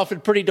keep yourself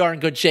in pretty darn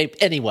good shape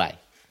anyway.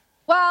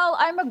 Well,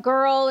 I'm a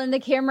girl, and the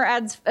camera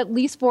adds at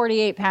least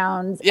 48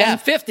 pounds. Yeah,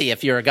 50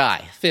 if you're a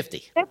guy.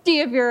 50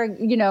 if you're,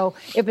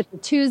 if it's a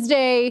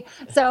Tuesday.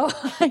 So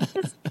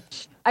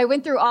I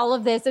went through all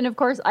of this. And of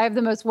course, I have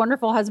the most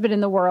wonderful husband in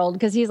the world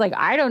because he's like,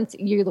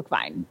 you look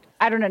fine.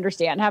 I don't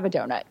understand. Have a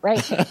donut,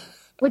 right?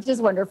 Which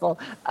is wonderful.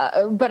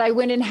 But I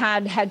went and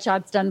had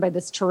headshots done by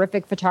this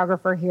terrific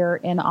photographer here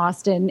in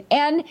Austin.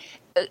 And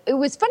it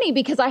was funny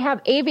because I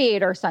have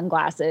aviator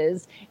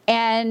sunglasses.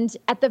 And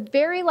at the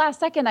very last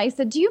second, I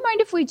said, do you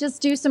mind if we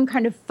just do some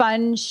kind of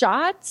fun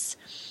shots?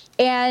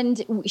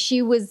 And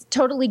she was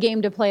totally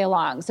game to play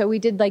along. So we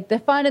did like the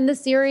fun and the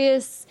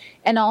serious,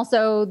 and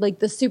also like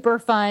the super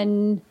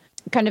fun,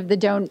 kind of the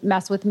don't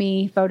mess with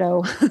me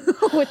photo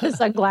with the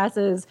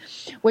sunglasses,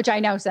 which I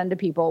now send to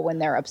people when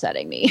they're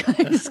upsetting me.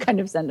 I just kind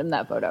of send them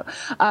that photo.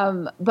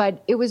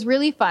 But it was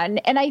really fun.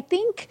 And I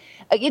think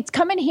it's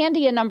come in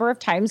handy a number of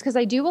times because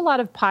I do a lot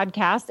of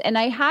podcasts, and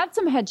I had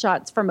some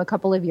headshots from a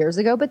couple of years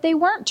ago, but they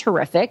weren't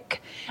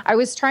terrific. I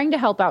was trying to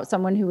help out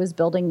someone who was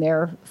building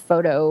their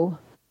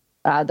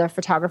their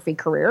photography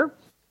career.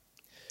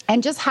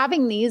 And just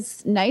having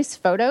these nice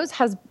photos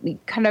has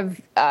kind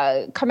of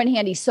come in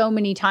handy so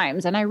many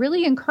times. And I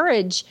really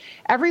encourage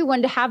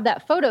everyone to have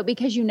that photo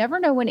because you never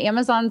know when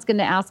Amazon's going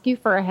to ask you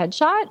for a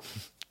headshot.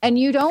 And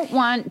you don't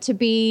want to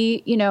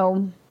be,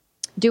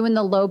 doing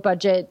the low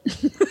budget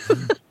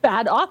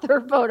bad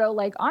author photo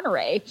like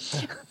Honorée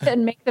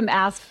and make them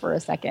ask for a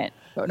second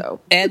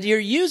photo. And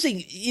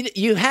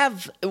you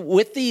have,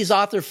 with these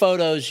author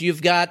photos,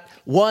 you've got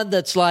one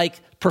that's like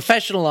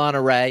professional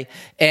Honorée,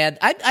 and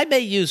I may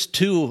use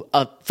two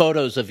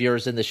photos of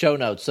yours in the show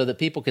notes so that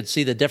people can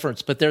see the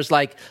difference, but there's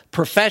like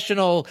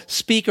professional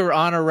speaker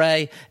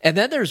Honorée, and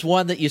then there's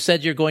one that you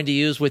said you're going to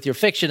use with your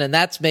fiction, and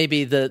that's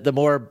maybe the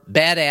more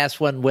badass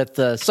one with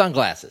the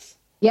sunglasses.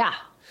 Yeah.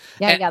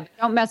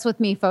 Don't mess with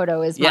me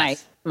photo is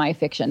my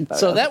fiction photo.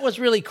 So that was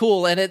really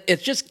cool, and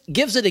it just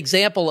gives an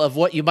example of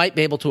what you might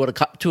be able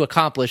to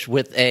accomplish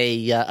with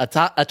a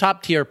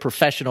top-tier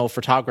professional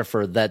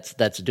photographer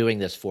that's doing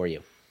this for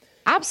you.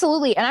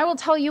 Absolutely. And I will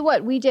tell you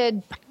what, we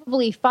did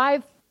probably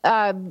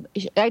I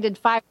did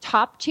 5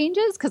 top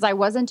changes because I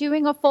wasn't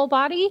doing a full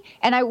body,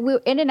 and I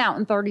went in and out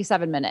in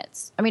 37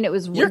 minutes. I mean, it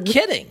was... You're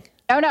kidding.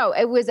 No,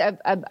 it was an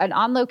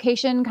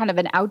on-location, kind of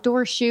an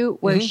outdoor shoot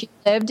where she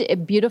lived,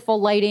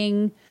 beautiful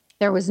lighting.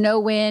 There was no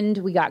wind.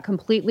 We got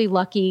completely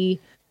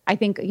lucky. I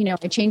think, I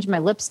changed my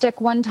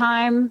lipstick one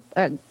time,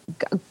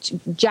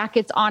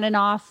 jackets on and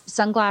off,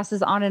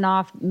 sunglasses on and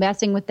off,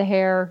 messing with the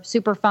hair,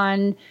 super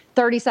fun,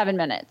 37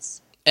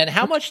 minutes. And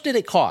how much did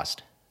it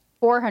cost?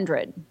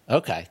 $400.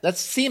 Okay. That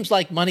seems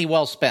like money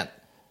well spent.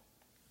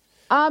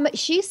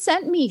 She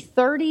sent me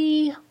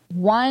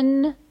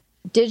 31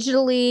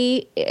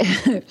 digitally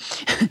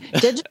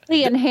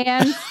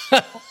enhanced,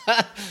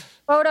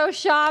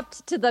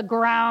 photoshopped to the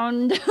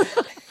ground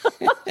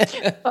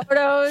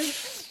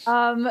photos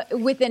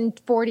within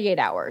 48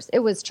 hours. It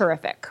was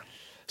terrific.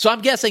 So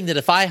I'm guessing that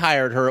if I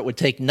hired her, it would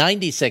take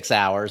 96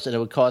 hours and it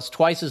would cost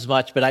twice as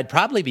much, but I'd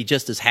probably be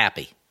just as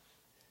happy.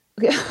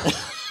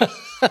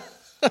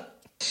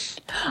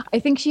 I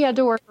think she had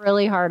to work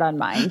really hard on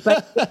mine,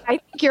 but I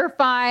think you're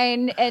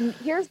fine. And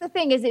here's the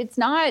thing is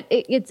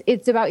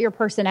it's about your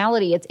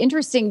personality. It's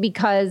interesting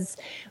because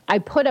I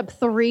put up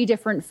 3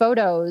 different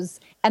photos,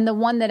 and the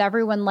one that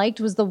everyone liked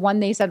was the one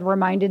they said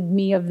reminded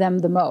me of them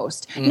the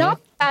most. Mm-hmm.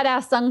 Not the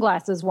badass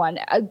sunglasses one.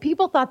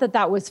 People thought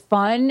that was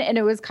fun, and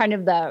it was kind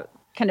of the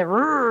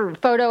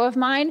photo of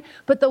mine.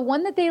 But the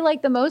one that they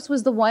liked the most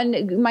was the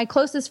one my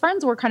closest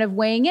friends were kind of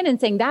weighing in and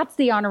saying, that's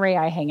the Honorée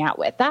I hang out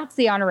with. That's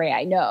the Honorée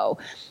I know.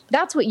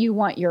 That's what you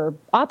want your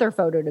author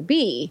photo to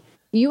be.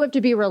 You have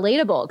to be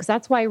relatable because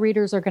that's why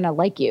readers are going to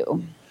like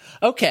you.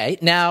 Okay.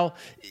 Now,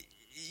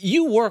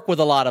 you work with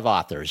a lot of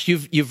authors.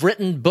 You've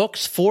written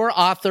books for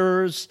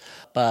authors.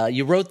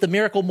 You wrote The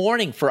Miracle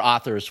Morning for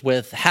authors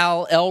with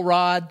Hal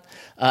Elrod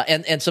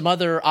and some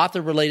other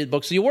author-related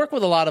books. So you work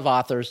with a lot of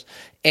authors.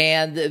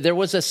 And there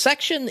was a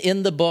section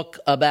in the book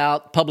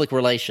about public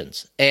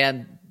relations.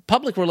 And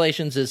public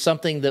relations is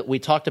something that we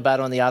talked about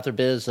on the Author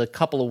Biz a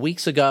couple of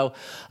weeks ago.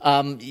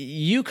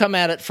 You come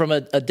at it from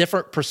a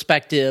different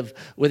perspective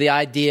with the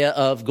idea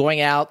of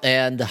going out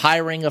and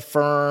hiring a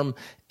firm,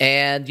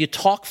 and you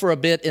talk for a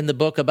bit in the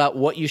book about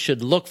what you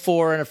should look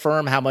for in a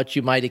firm, how much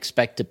you might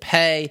expect to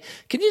pay.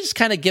 Can you just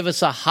kind of give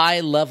us a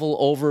high-level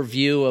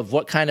overview of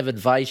what kind of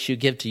advice you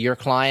give to your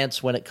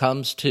clients when it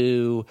comes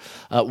to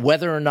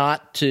whether or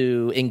not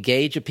to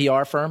engage a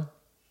PR firm?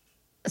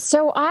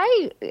 So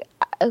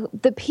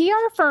the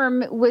PR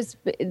firm was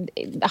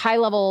a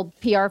high-level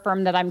PR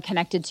firm that I'm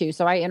connected to.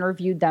 So I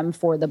interviewed them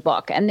for the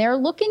book, and they're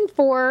looking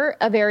for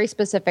a very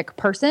specific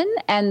person,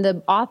 and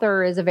the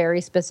author is a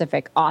very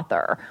specific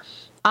author.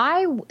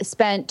 I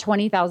spent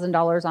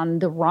 $20,000 on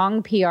the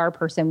wrong PR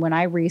person when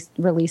I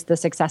released The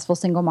Successful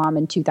Single Mom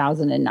in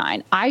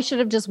 2009. I should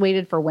have just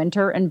waited for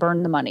winter and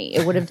burned the money.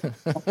 It would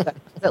have,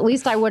 at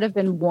least I would have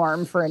been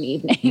warm for an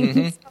evening.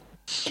 Mm-hmm.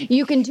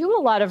 You can do a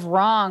lot of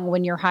wrong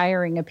when you're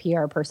hiring a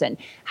PR person.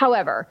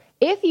 However,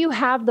 if you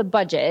have the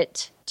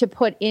budget to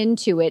put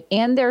into it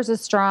and there's a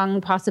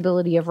strong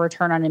possibility of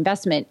return on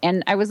investment,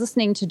 and I was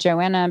listening to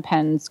Joanna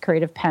Penn's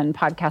Creative Penn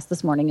podcast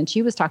this morning, and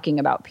she was talking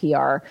about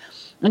PR,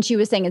 and she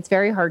was saying it's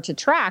very hard to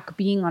track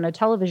being on a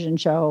television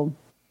show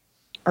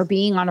or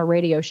being on a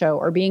radio show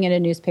or being in a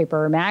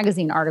newspaper or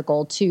magazine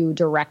article to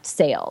direct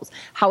sales.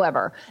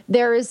 However,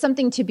 there is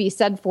something to be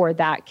said for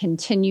that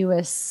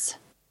continuous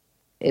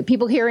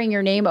people hearing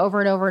your name over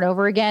and over and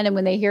over again. And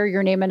when they hear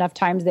your name enough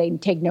times, they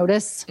take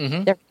notice.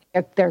 Mm-hmm.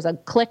 There's a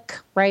click,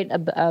 right?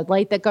 A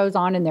light that goes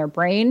on in their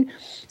brain.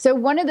 So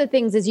one of the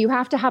things is you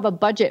have to have a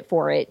budget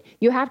for it.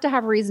 You have to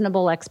have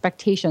reasonable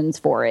expectations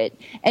for it.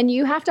 And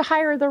you have to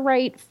hire the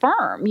right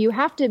firm. You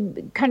have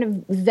to kind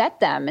of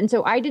vet them. And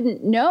so I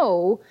didn't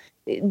know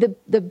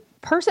the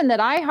person that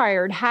I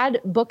hired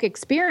had book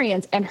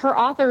experience and her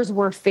authors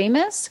were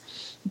famous.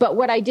 But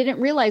what I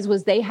didn't realize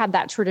was they had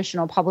that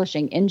traditional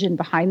publishing engine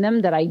behind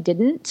them that I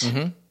didn't,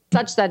 mm-hmm.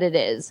 such that it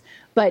is.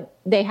 But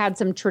they had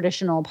some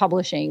traditional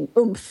publishing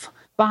oomph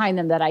behind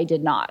them that I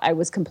did not. I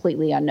was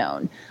completely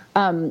unknown.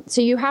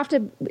 So you have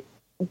to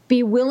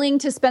be willing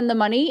to spend the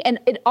money. And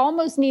it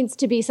almost needs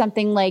to be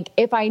something like,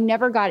 if I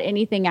never got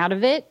anything out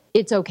of it,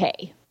 it's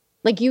okay.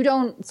 Like you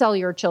don't sell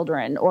your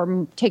children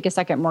or take a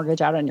second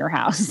mortgage out on your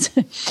house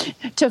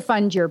to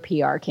fund your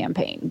PR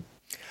campaign.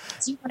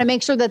 So you want to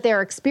make sure that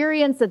they're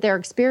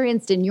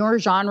experienced in your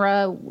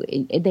genre,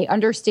 they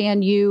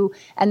understand you,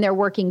 and they're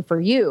working for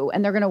you,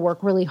 and they're going to work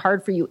really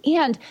hard for you.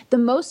 And the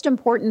most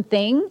important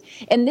thing,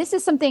 and this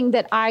is something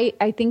that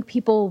I think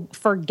people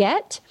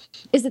forget,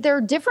 is that there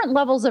are different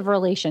levels of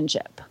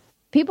relationship.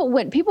 People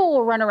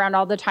will run around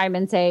all the time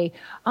and say,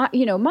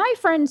 my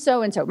friend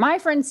so-and-so, my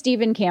friend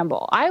Stephen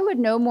Campbell. I would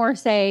no more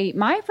say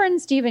my friend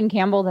Stephen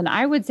Campbell than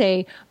I would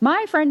say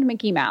my friend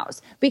Mickey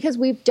Mouse, because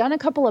we've done a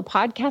couple of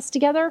podcasts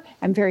together.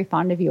 I'm very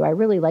fond of you. I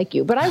really like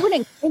you. But I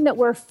wouldn't claim that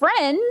we're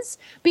friends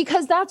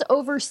because that's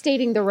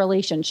overstating the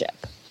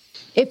relationship.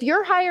 If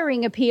you're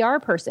hiring a PR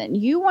person,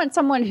 you want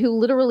someone who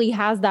literally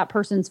has that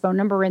person's phone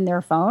number in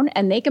their phone,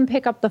 and they can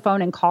pick up the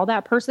phone and call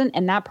that person,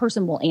 and that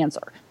person will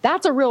answer.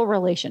 That's a real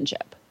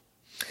relationship.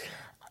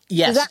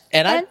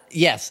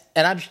 Yes,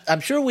 I'm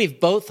sure we've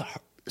both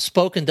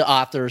spoken to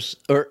authors,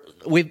 or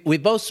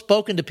we've both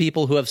spoken to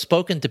people who have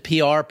spoken to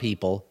PR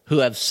people who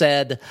have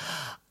said,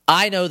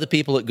 "I know the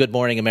people at Good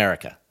Morning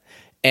America,"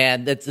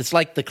 and it's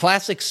like the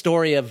classic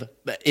story of,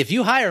 if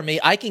you hire me,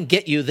 I can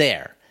get you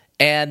there,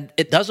 and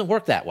it doesn't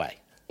work that way.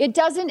 It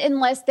doesn't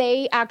unless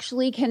they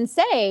actually can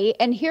say,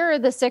 and here are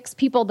the 6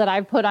 people that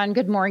I've put on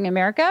Good Morning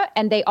America,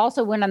 and they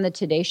also went on the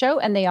Today Show,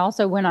 and they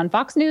also went on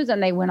Fox News,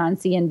 and they went on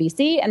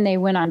CNBC, and they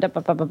went on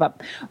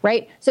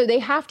right? So they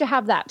have to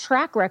have that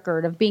track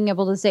record of being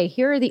able to say,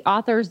 here are the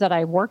authors that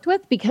I've worked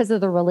with because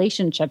of the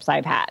relationships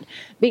I've had.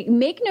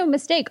 Make no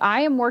mistake, I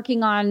am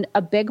working on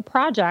a big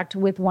project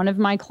with one of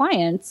my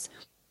clients,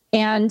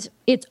 and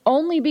it's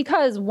only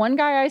because one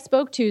guy I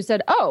spoke to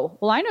said, oh,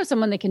 well, I know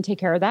someone that can take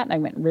care of that. And I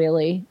went,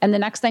 really? And the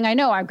next thing I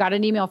know, I've got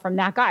an email from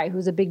that guy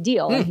who's a big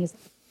deal. And he's,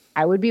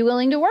 I would be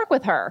willing to work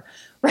with her.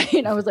 Right.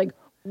 And I was like,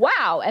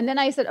 wow. And then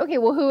I said, okay,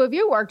 well, who have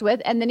you worked with?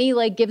 And then he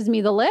gives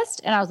me the list.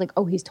 And I was like,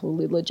 oh, he's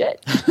totally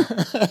legit.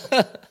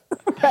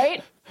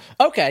 Right.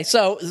 Okay.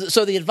 So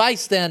the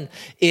advice then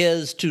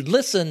is to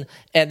listen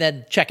and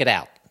then check it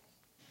out.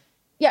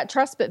 Yeah.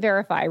 Trust but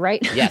verify.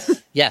 Right.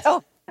 Yes. Yes.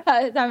 Oh.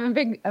 I'm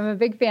a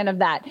big fan of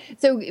that.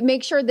 So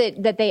make sure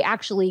that they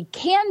actually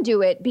can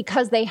do it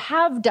because they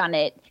have done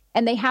it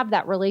and they have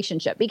that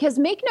relationship. Because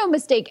make no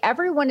mistake,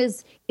 everyone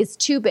is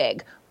too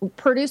big.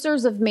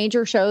 Producers of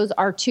major shows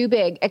are too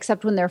big,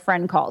 except when their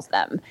friend calls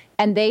them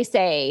and they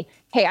say,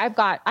 "Hey, I've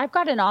got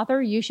an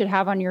author you should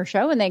have on your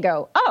show," and they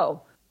go, "Oh,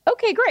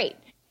 okay, great."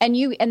 And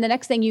the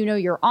next thing you know,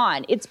 you're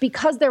on. It's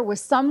because there was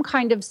some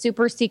kind of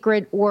super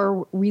secret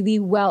or really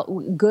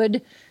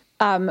good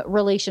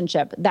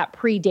relationship that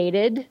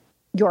predated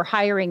you're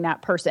hiring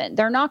that person.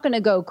 They're not going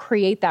to go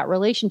create that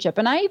relationship.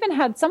 And I even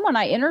had someone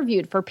I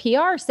interviewed for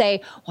PR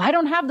say, well, I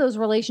don't have those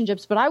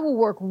relationships, but I will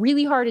work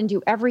really hard and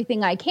do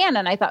everything I can.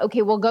 And I thought,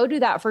 okay, well, go do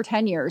that for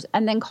 10 years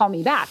and then call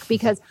me back,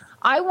 because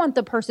I want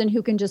the person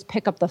who can just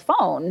pick up the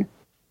phone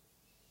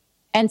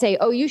and say,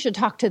 oh, you should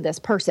talk to this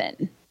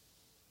person.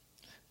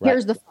 Right.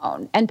 Here's the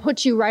phone, and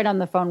put you right on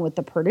the phone with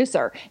the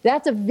producer.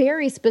 That's a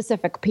very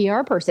specific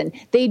PR person.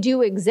 They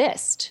do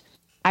exist.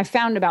 I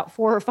found about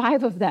 4 or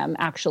 5 of them,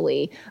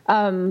 actually.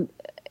 And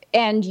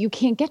you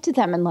can't get to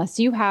them unless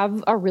you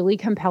have a really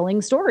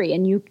compelling story,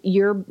 and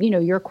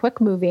you're quick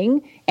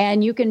moving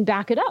and you can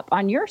back it up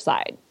on your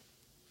side.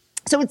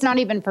 So it's not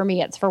even for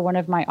me. It's for one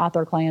of my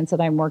author clients that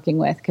I'm working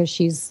with, because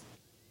she's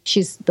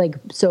like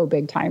so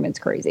big time. It's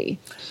crazy.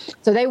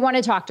 So they want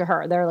to talk to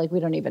her. They're like, we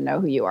don't even know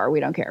who you are.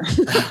 We don't care.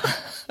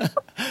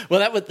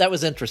 Well, that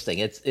was interesting.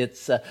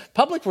 It's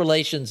public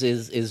relations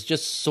is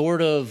just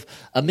sort of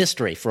a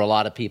mystery for a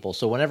lot of people.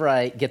 So whenever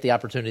I get the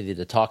opportunity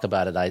to talk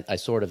about it, I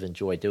sort of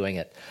enjoy doing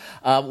it.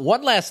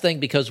 One last thing,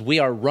 because we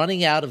are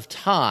running out of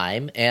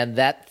time, and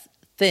that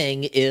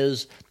thing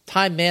is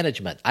time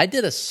management. We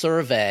did a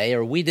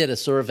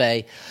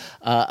survey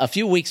a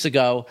few weeks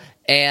ago,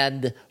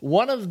 and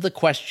one of the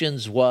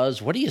questions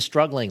was, what are you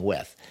struggling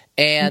with?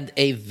 And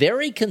a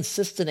very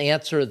consistent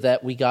answer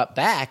that we got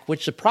back,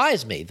 which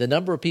surprised me, the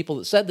number of people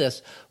that said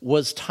this,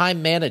 was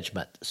time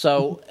management.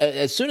 So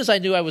as soon as I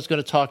knew I was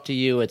going to talk to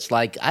you, it's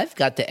like, I've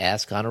got to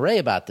ask Honorée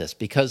about this,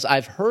 because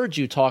I've heard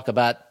you talk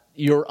about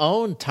your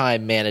own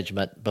time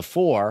management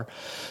before.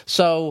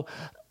 So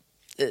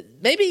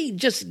maybe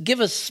just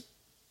give us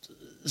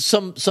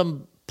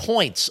some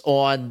points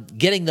on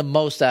getting the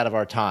most out of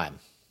our time.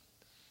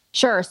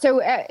 Sure. So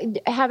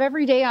have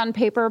every day on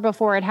paper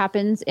before it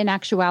happens in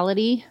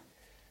actuality.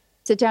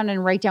 Sit down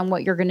and write down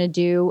what you're going to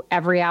do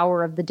every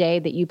hour of the day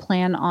that you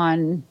plan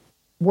on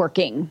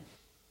working,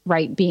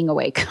 right? Being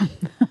awake,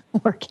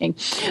 working,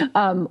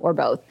 or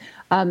both.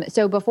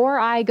 So before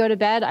I go to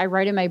bed, I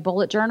write in my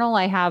bullet journal.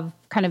 I have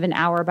kind of an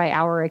hour by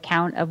hour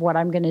account of what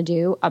I'm going to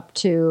do up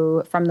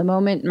to from the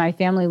moment my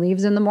family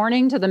leaves in the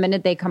morning to the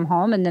minute they come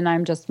home. And then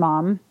I'm just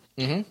mom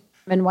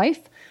and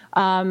wife.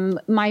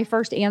 My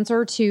first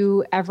answer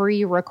to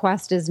every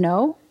request is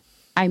no.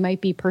 I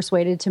might be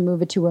persuaded to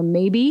move it to a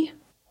maybe.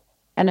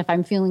 And if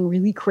I'm feeling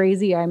really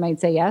crazy, I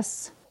might say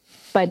yes.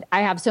 But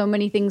I have so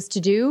many things to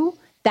do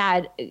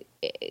that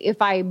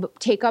if I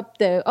take up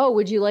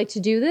would you like to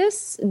do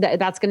this?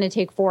 That's going to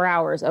take 4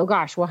 hours. Oh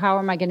gosh, well, how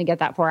am I going to get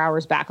that 4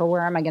 hours back? Or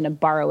where am I going to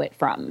borrow it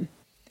from?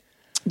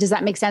 Does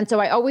that make sense? So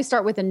I always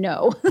start with a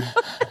no.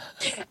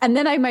 And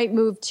then I might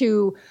move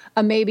to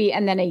a maybe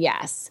and then a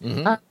yes.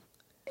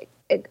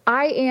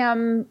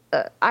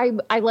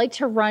 I like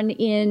to run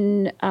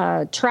in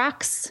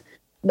tracks,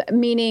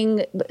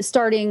 meaning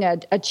starting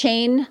a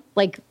chain,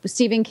 like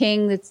Stephen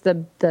King. That's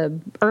the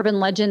urban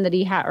legend that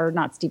he had, or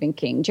not Stephen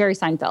King, Jerry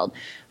Seinfeld.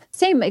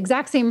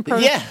 Exact same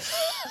person. Yeah.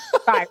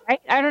 Right?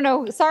 I don't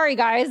know. Sorry,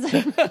 guys.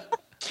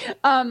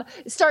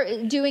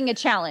 Start doing a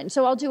challenge.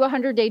 So I'll do a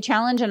 100-day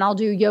challenge, and I'll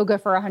do yoga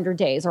for 100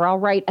 days, or I'll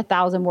write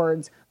 1,000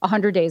 words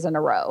 100 days in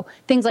a row,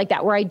 things like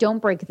that, where I don't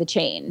break the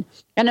chain.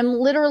 And I'm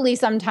literally,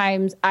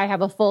 sometimes I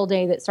have a full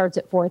day that starts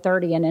at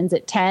 4:30 and ends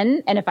at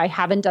 10. And if I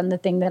haven't done the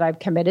thing that I've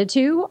committed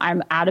to,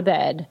 I'm out of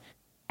bed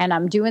and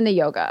I'm doing the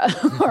yoga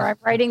or I'm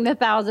writing the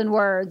 1,000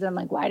 words. I'm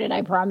like, why did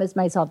I promise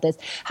myself this?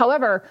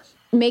 However,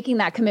 making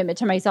that commitment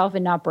to myself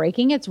and not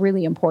breaking it's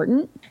really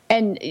important.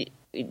 And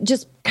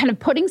just kind of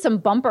putting some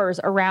bumpers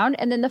around.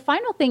 And then the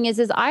final thing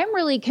is I'm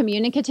really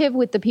communicative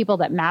with the people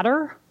that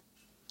matter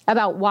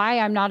about why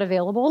I'm not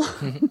available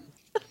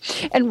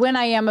and when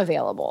I am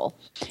available.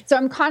 So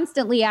I'm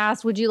constantly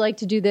asked, would you like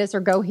to do this or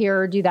go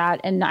here or do that?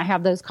 And I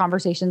have those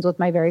conversations with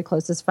my very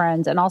closest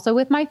friends and also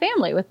with my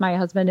family, with my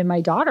husband and my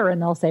daughter.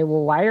 And they'll say,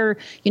 well, why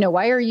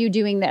are you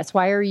doing this?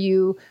 Why are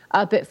you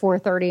up at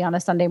 4:30 on a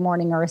Sunday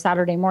morning or a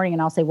Saturday morning?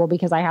 And I'll say, well,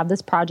 because I have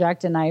this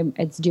project and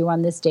it's due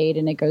on this date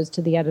and it goes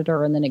to the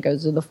editor and then it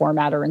goes to the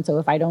formatter. And so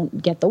if I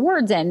don't get the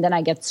words in, then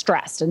I get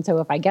stressed. And so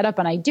if I get up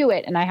and I do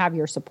it and I have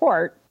your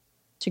support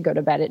to go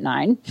to bed at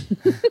 9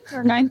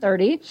 or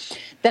 9:30,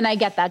 then I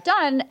get that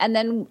done. And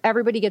then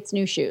everybody gets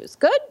new shoes.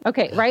 Good.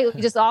 Okay. Right.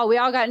 We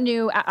all got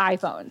new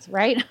iPhones,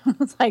 right?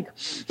 It's like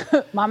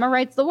mama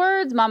writes the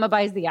words, mama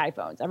buys the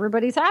iPhones.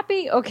 Everybody's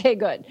happy. Okay,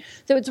 good.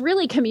 So it's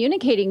really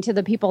communicating to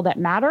the people that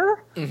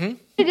matter. Mm-hmm.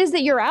 It is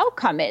that your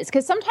outcome is,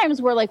 because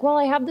sometimes we're like, well,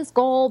 I have this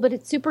goal, but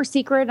it's super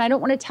secret and I don't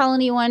want to tell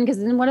anyone, because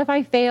then what if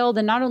I fail?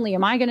 Then not only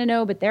am I going to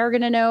know, but they're going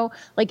to know.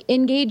 Like,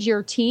 engage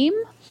your team,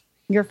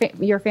 your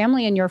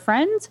family and your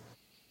friends,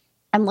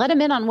 and let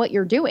them in on what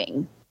you're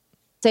doing.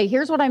 Say,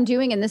 here's what I'm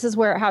doing, and this is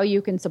how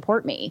you can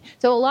support me.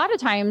 So a lot of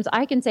times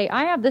I can say,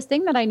 I have this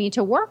thing that I need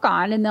to work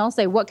on, and they'll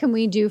say, what can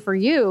we do for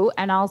you?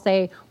 And I'll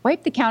say,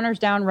 wipe the counters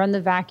down, run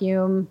the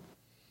vacuum,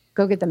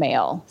 go get the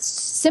mail.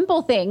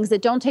 Simple things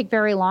that don't take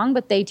very long,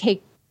 but they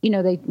take,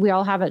 we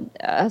all have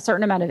a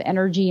certain amount of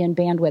energy and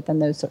bandwidth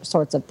and those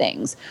sorts of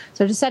things.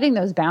 So just setting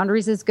those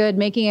boundaries is good.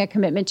 Making a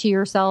commitment to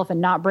yourself and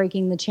not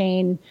breaking the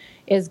chain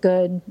is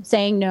good.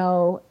 Saying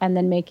no and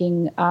then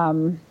making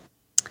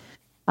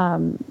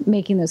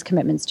those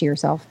commitments to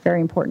yourself,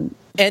 very important.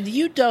 And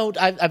you don't,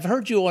 I've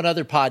heard you on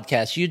other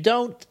podcasts, you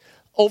don't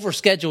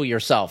overschedule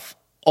yourself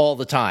all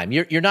the time.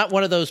 You're not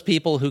one of those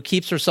people who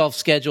keeps herself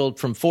scheduled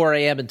from 4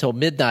 a.m. until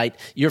midnight.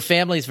 Your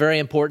family's very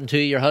important to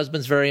you. Your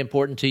husband's very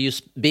important to you.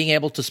 Being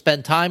able to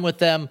spend time with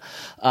them,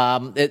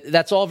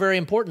 that's all very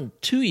important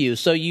to you.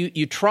 So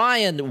you try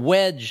and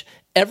wedge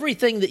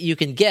everything that you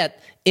can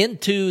get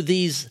into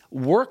these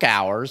work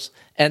hours,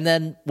 and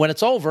then when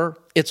it's over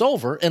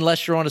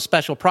unless you're on a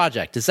special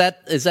project. Is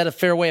that a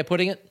fair way of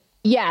putting it?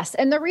 Yes.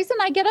 And the reason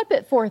I get up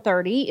at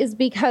 4:30 is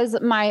because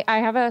I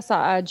have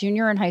a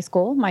junior in high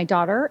school, my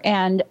daughter,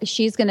 and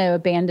she's going to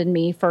abandon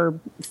me for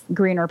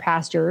greener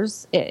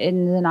pastures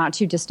in the not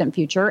too distant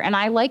future. And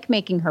I like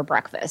making her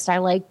breakfast. I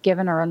like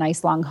giving her a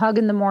nice long hug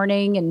in the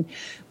morning, and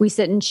we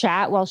sit and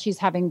chat while she's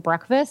having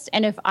breakfast.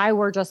 And if I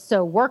were just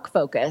so work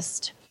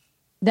focused,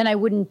 then I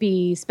wouldn't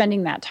be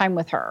spending that time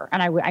with her.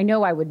 And I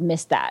know I would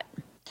miss that.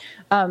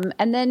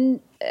 And then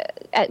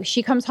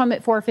she comes home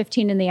at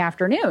 4:15 in the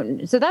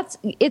afternoon. So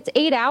it's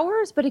 8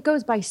 hours, but it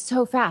goes by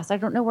so fast. I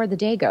don't know where the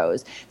day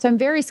goes. So I'm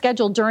very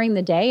scheduled during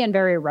the day and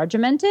very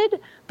regimented,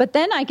 but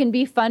then I can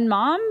be fun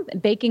mom,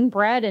 baking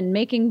bread and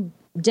making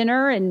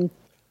dinner, and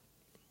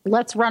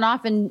let's run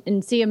off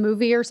and see a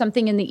movie or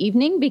something in the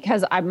evening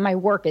because my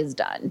work is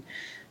done.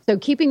 So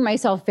keeping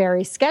myself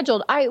very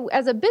scheduled.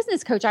 As a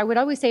business coach, I would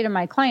always say to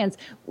my clients,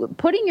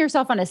 putting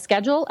yourself on a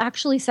schedule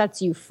actually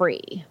sets you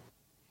free.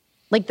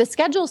 Like the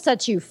schedule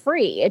sets you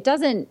free. It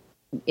doesn't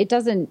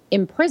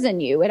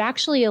imprison you. It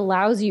actually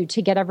allows you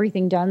to get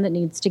everything done that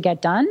needs to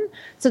get done,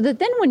 so that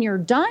then when you're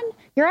done,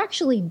 you're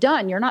actually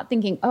done. You're not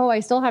thinking, oh, I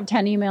still have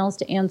 10 emails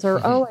to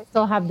answer. Oh, I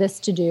still have this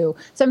to do.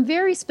 So I'm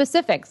very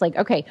specific. It's like,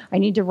 okay, I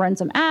need to run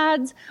some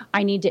ads.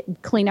 I need to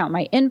clean out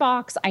my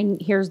inbox.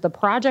 Here's the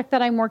project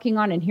that I'm working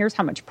on, and here's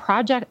how much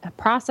progress.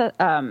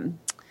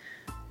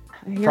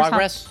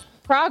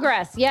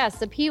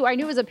 Yes, I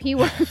knew it was a P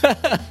word.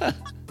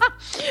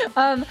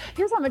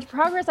 Here's how much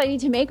progress I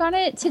need to make on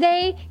it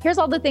today. Here's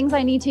all the things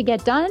I need to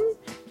get done.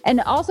 And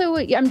also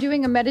I'm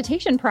doing a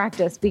meditation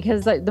practice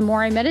because the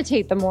more I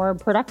meditate, the more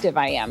productive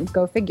I am.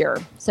 Go figure.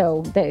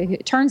 So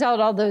it turns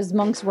out all those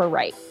monks were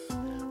right.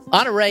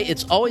 Honorée,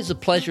 it's always a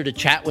pleasure to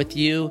chat with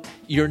you.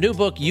 Your new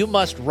book, You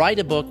Must Write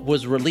a Book,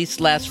 was released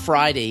last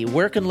Friday.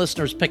 Where can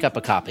listeners pick up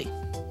a copy?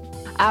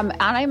 On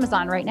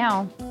Amazon right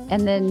now,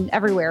 and then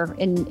everywhere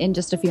in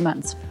just a few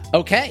months.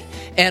 Okay.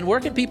 And where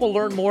can people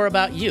learn more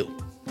about you?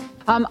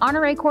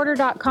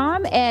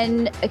 HonoreeCorder.com,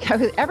 and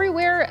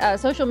everywhere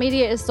social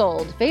media is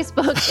sold.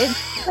 Facebook,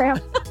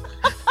 Instagram.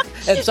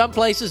 And some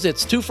places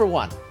it's 2 for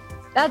 1.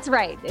 That's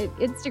right.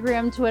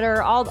 Instagram,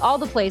 Twitter, all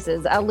the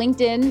places.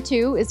 LinkedIn,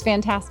 too, is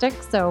fantastic.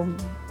 So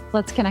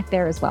let's connect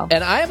there as well.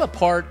 And I am a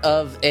part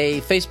of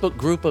a Facebook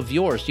group of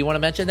yours. Do you want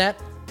to mention that?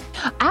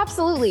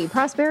 Absolutely.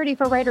 Prosperity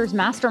for Writers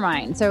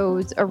Mastermind. So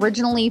it's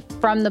originally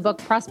from the book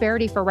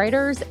Prosperity for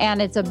Writers,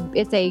 and it's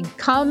a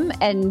come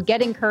and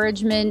get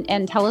encouragement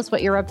and tell us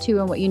what you're up to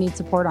and what you need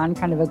support on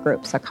kind of a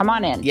group. So come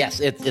on in. Yes,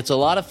 it's a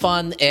lot of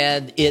fun,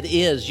 and it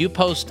is. You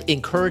post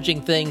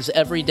encouraging things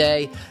every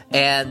day,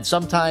 and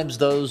sometimes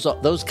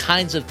those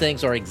kinds of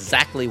things are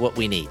exactly what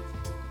we need.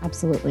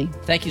 Absolutely.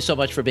 Thank you so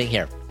much for being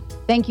here.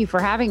 Thank you for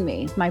having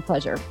me. It's my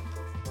pleasure.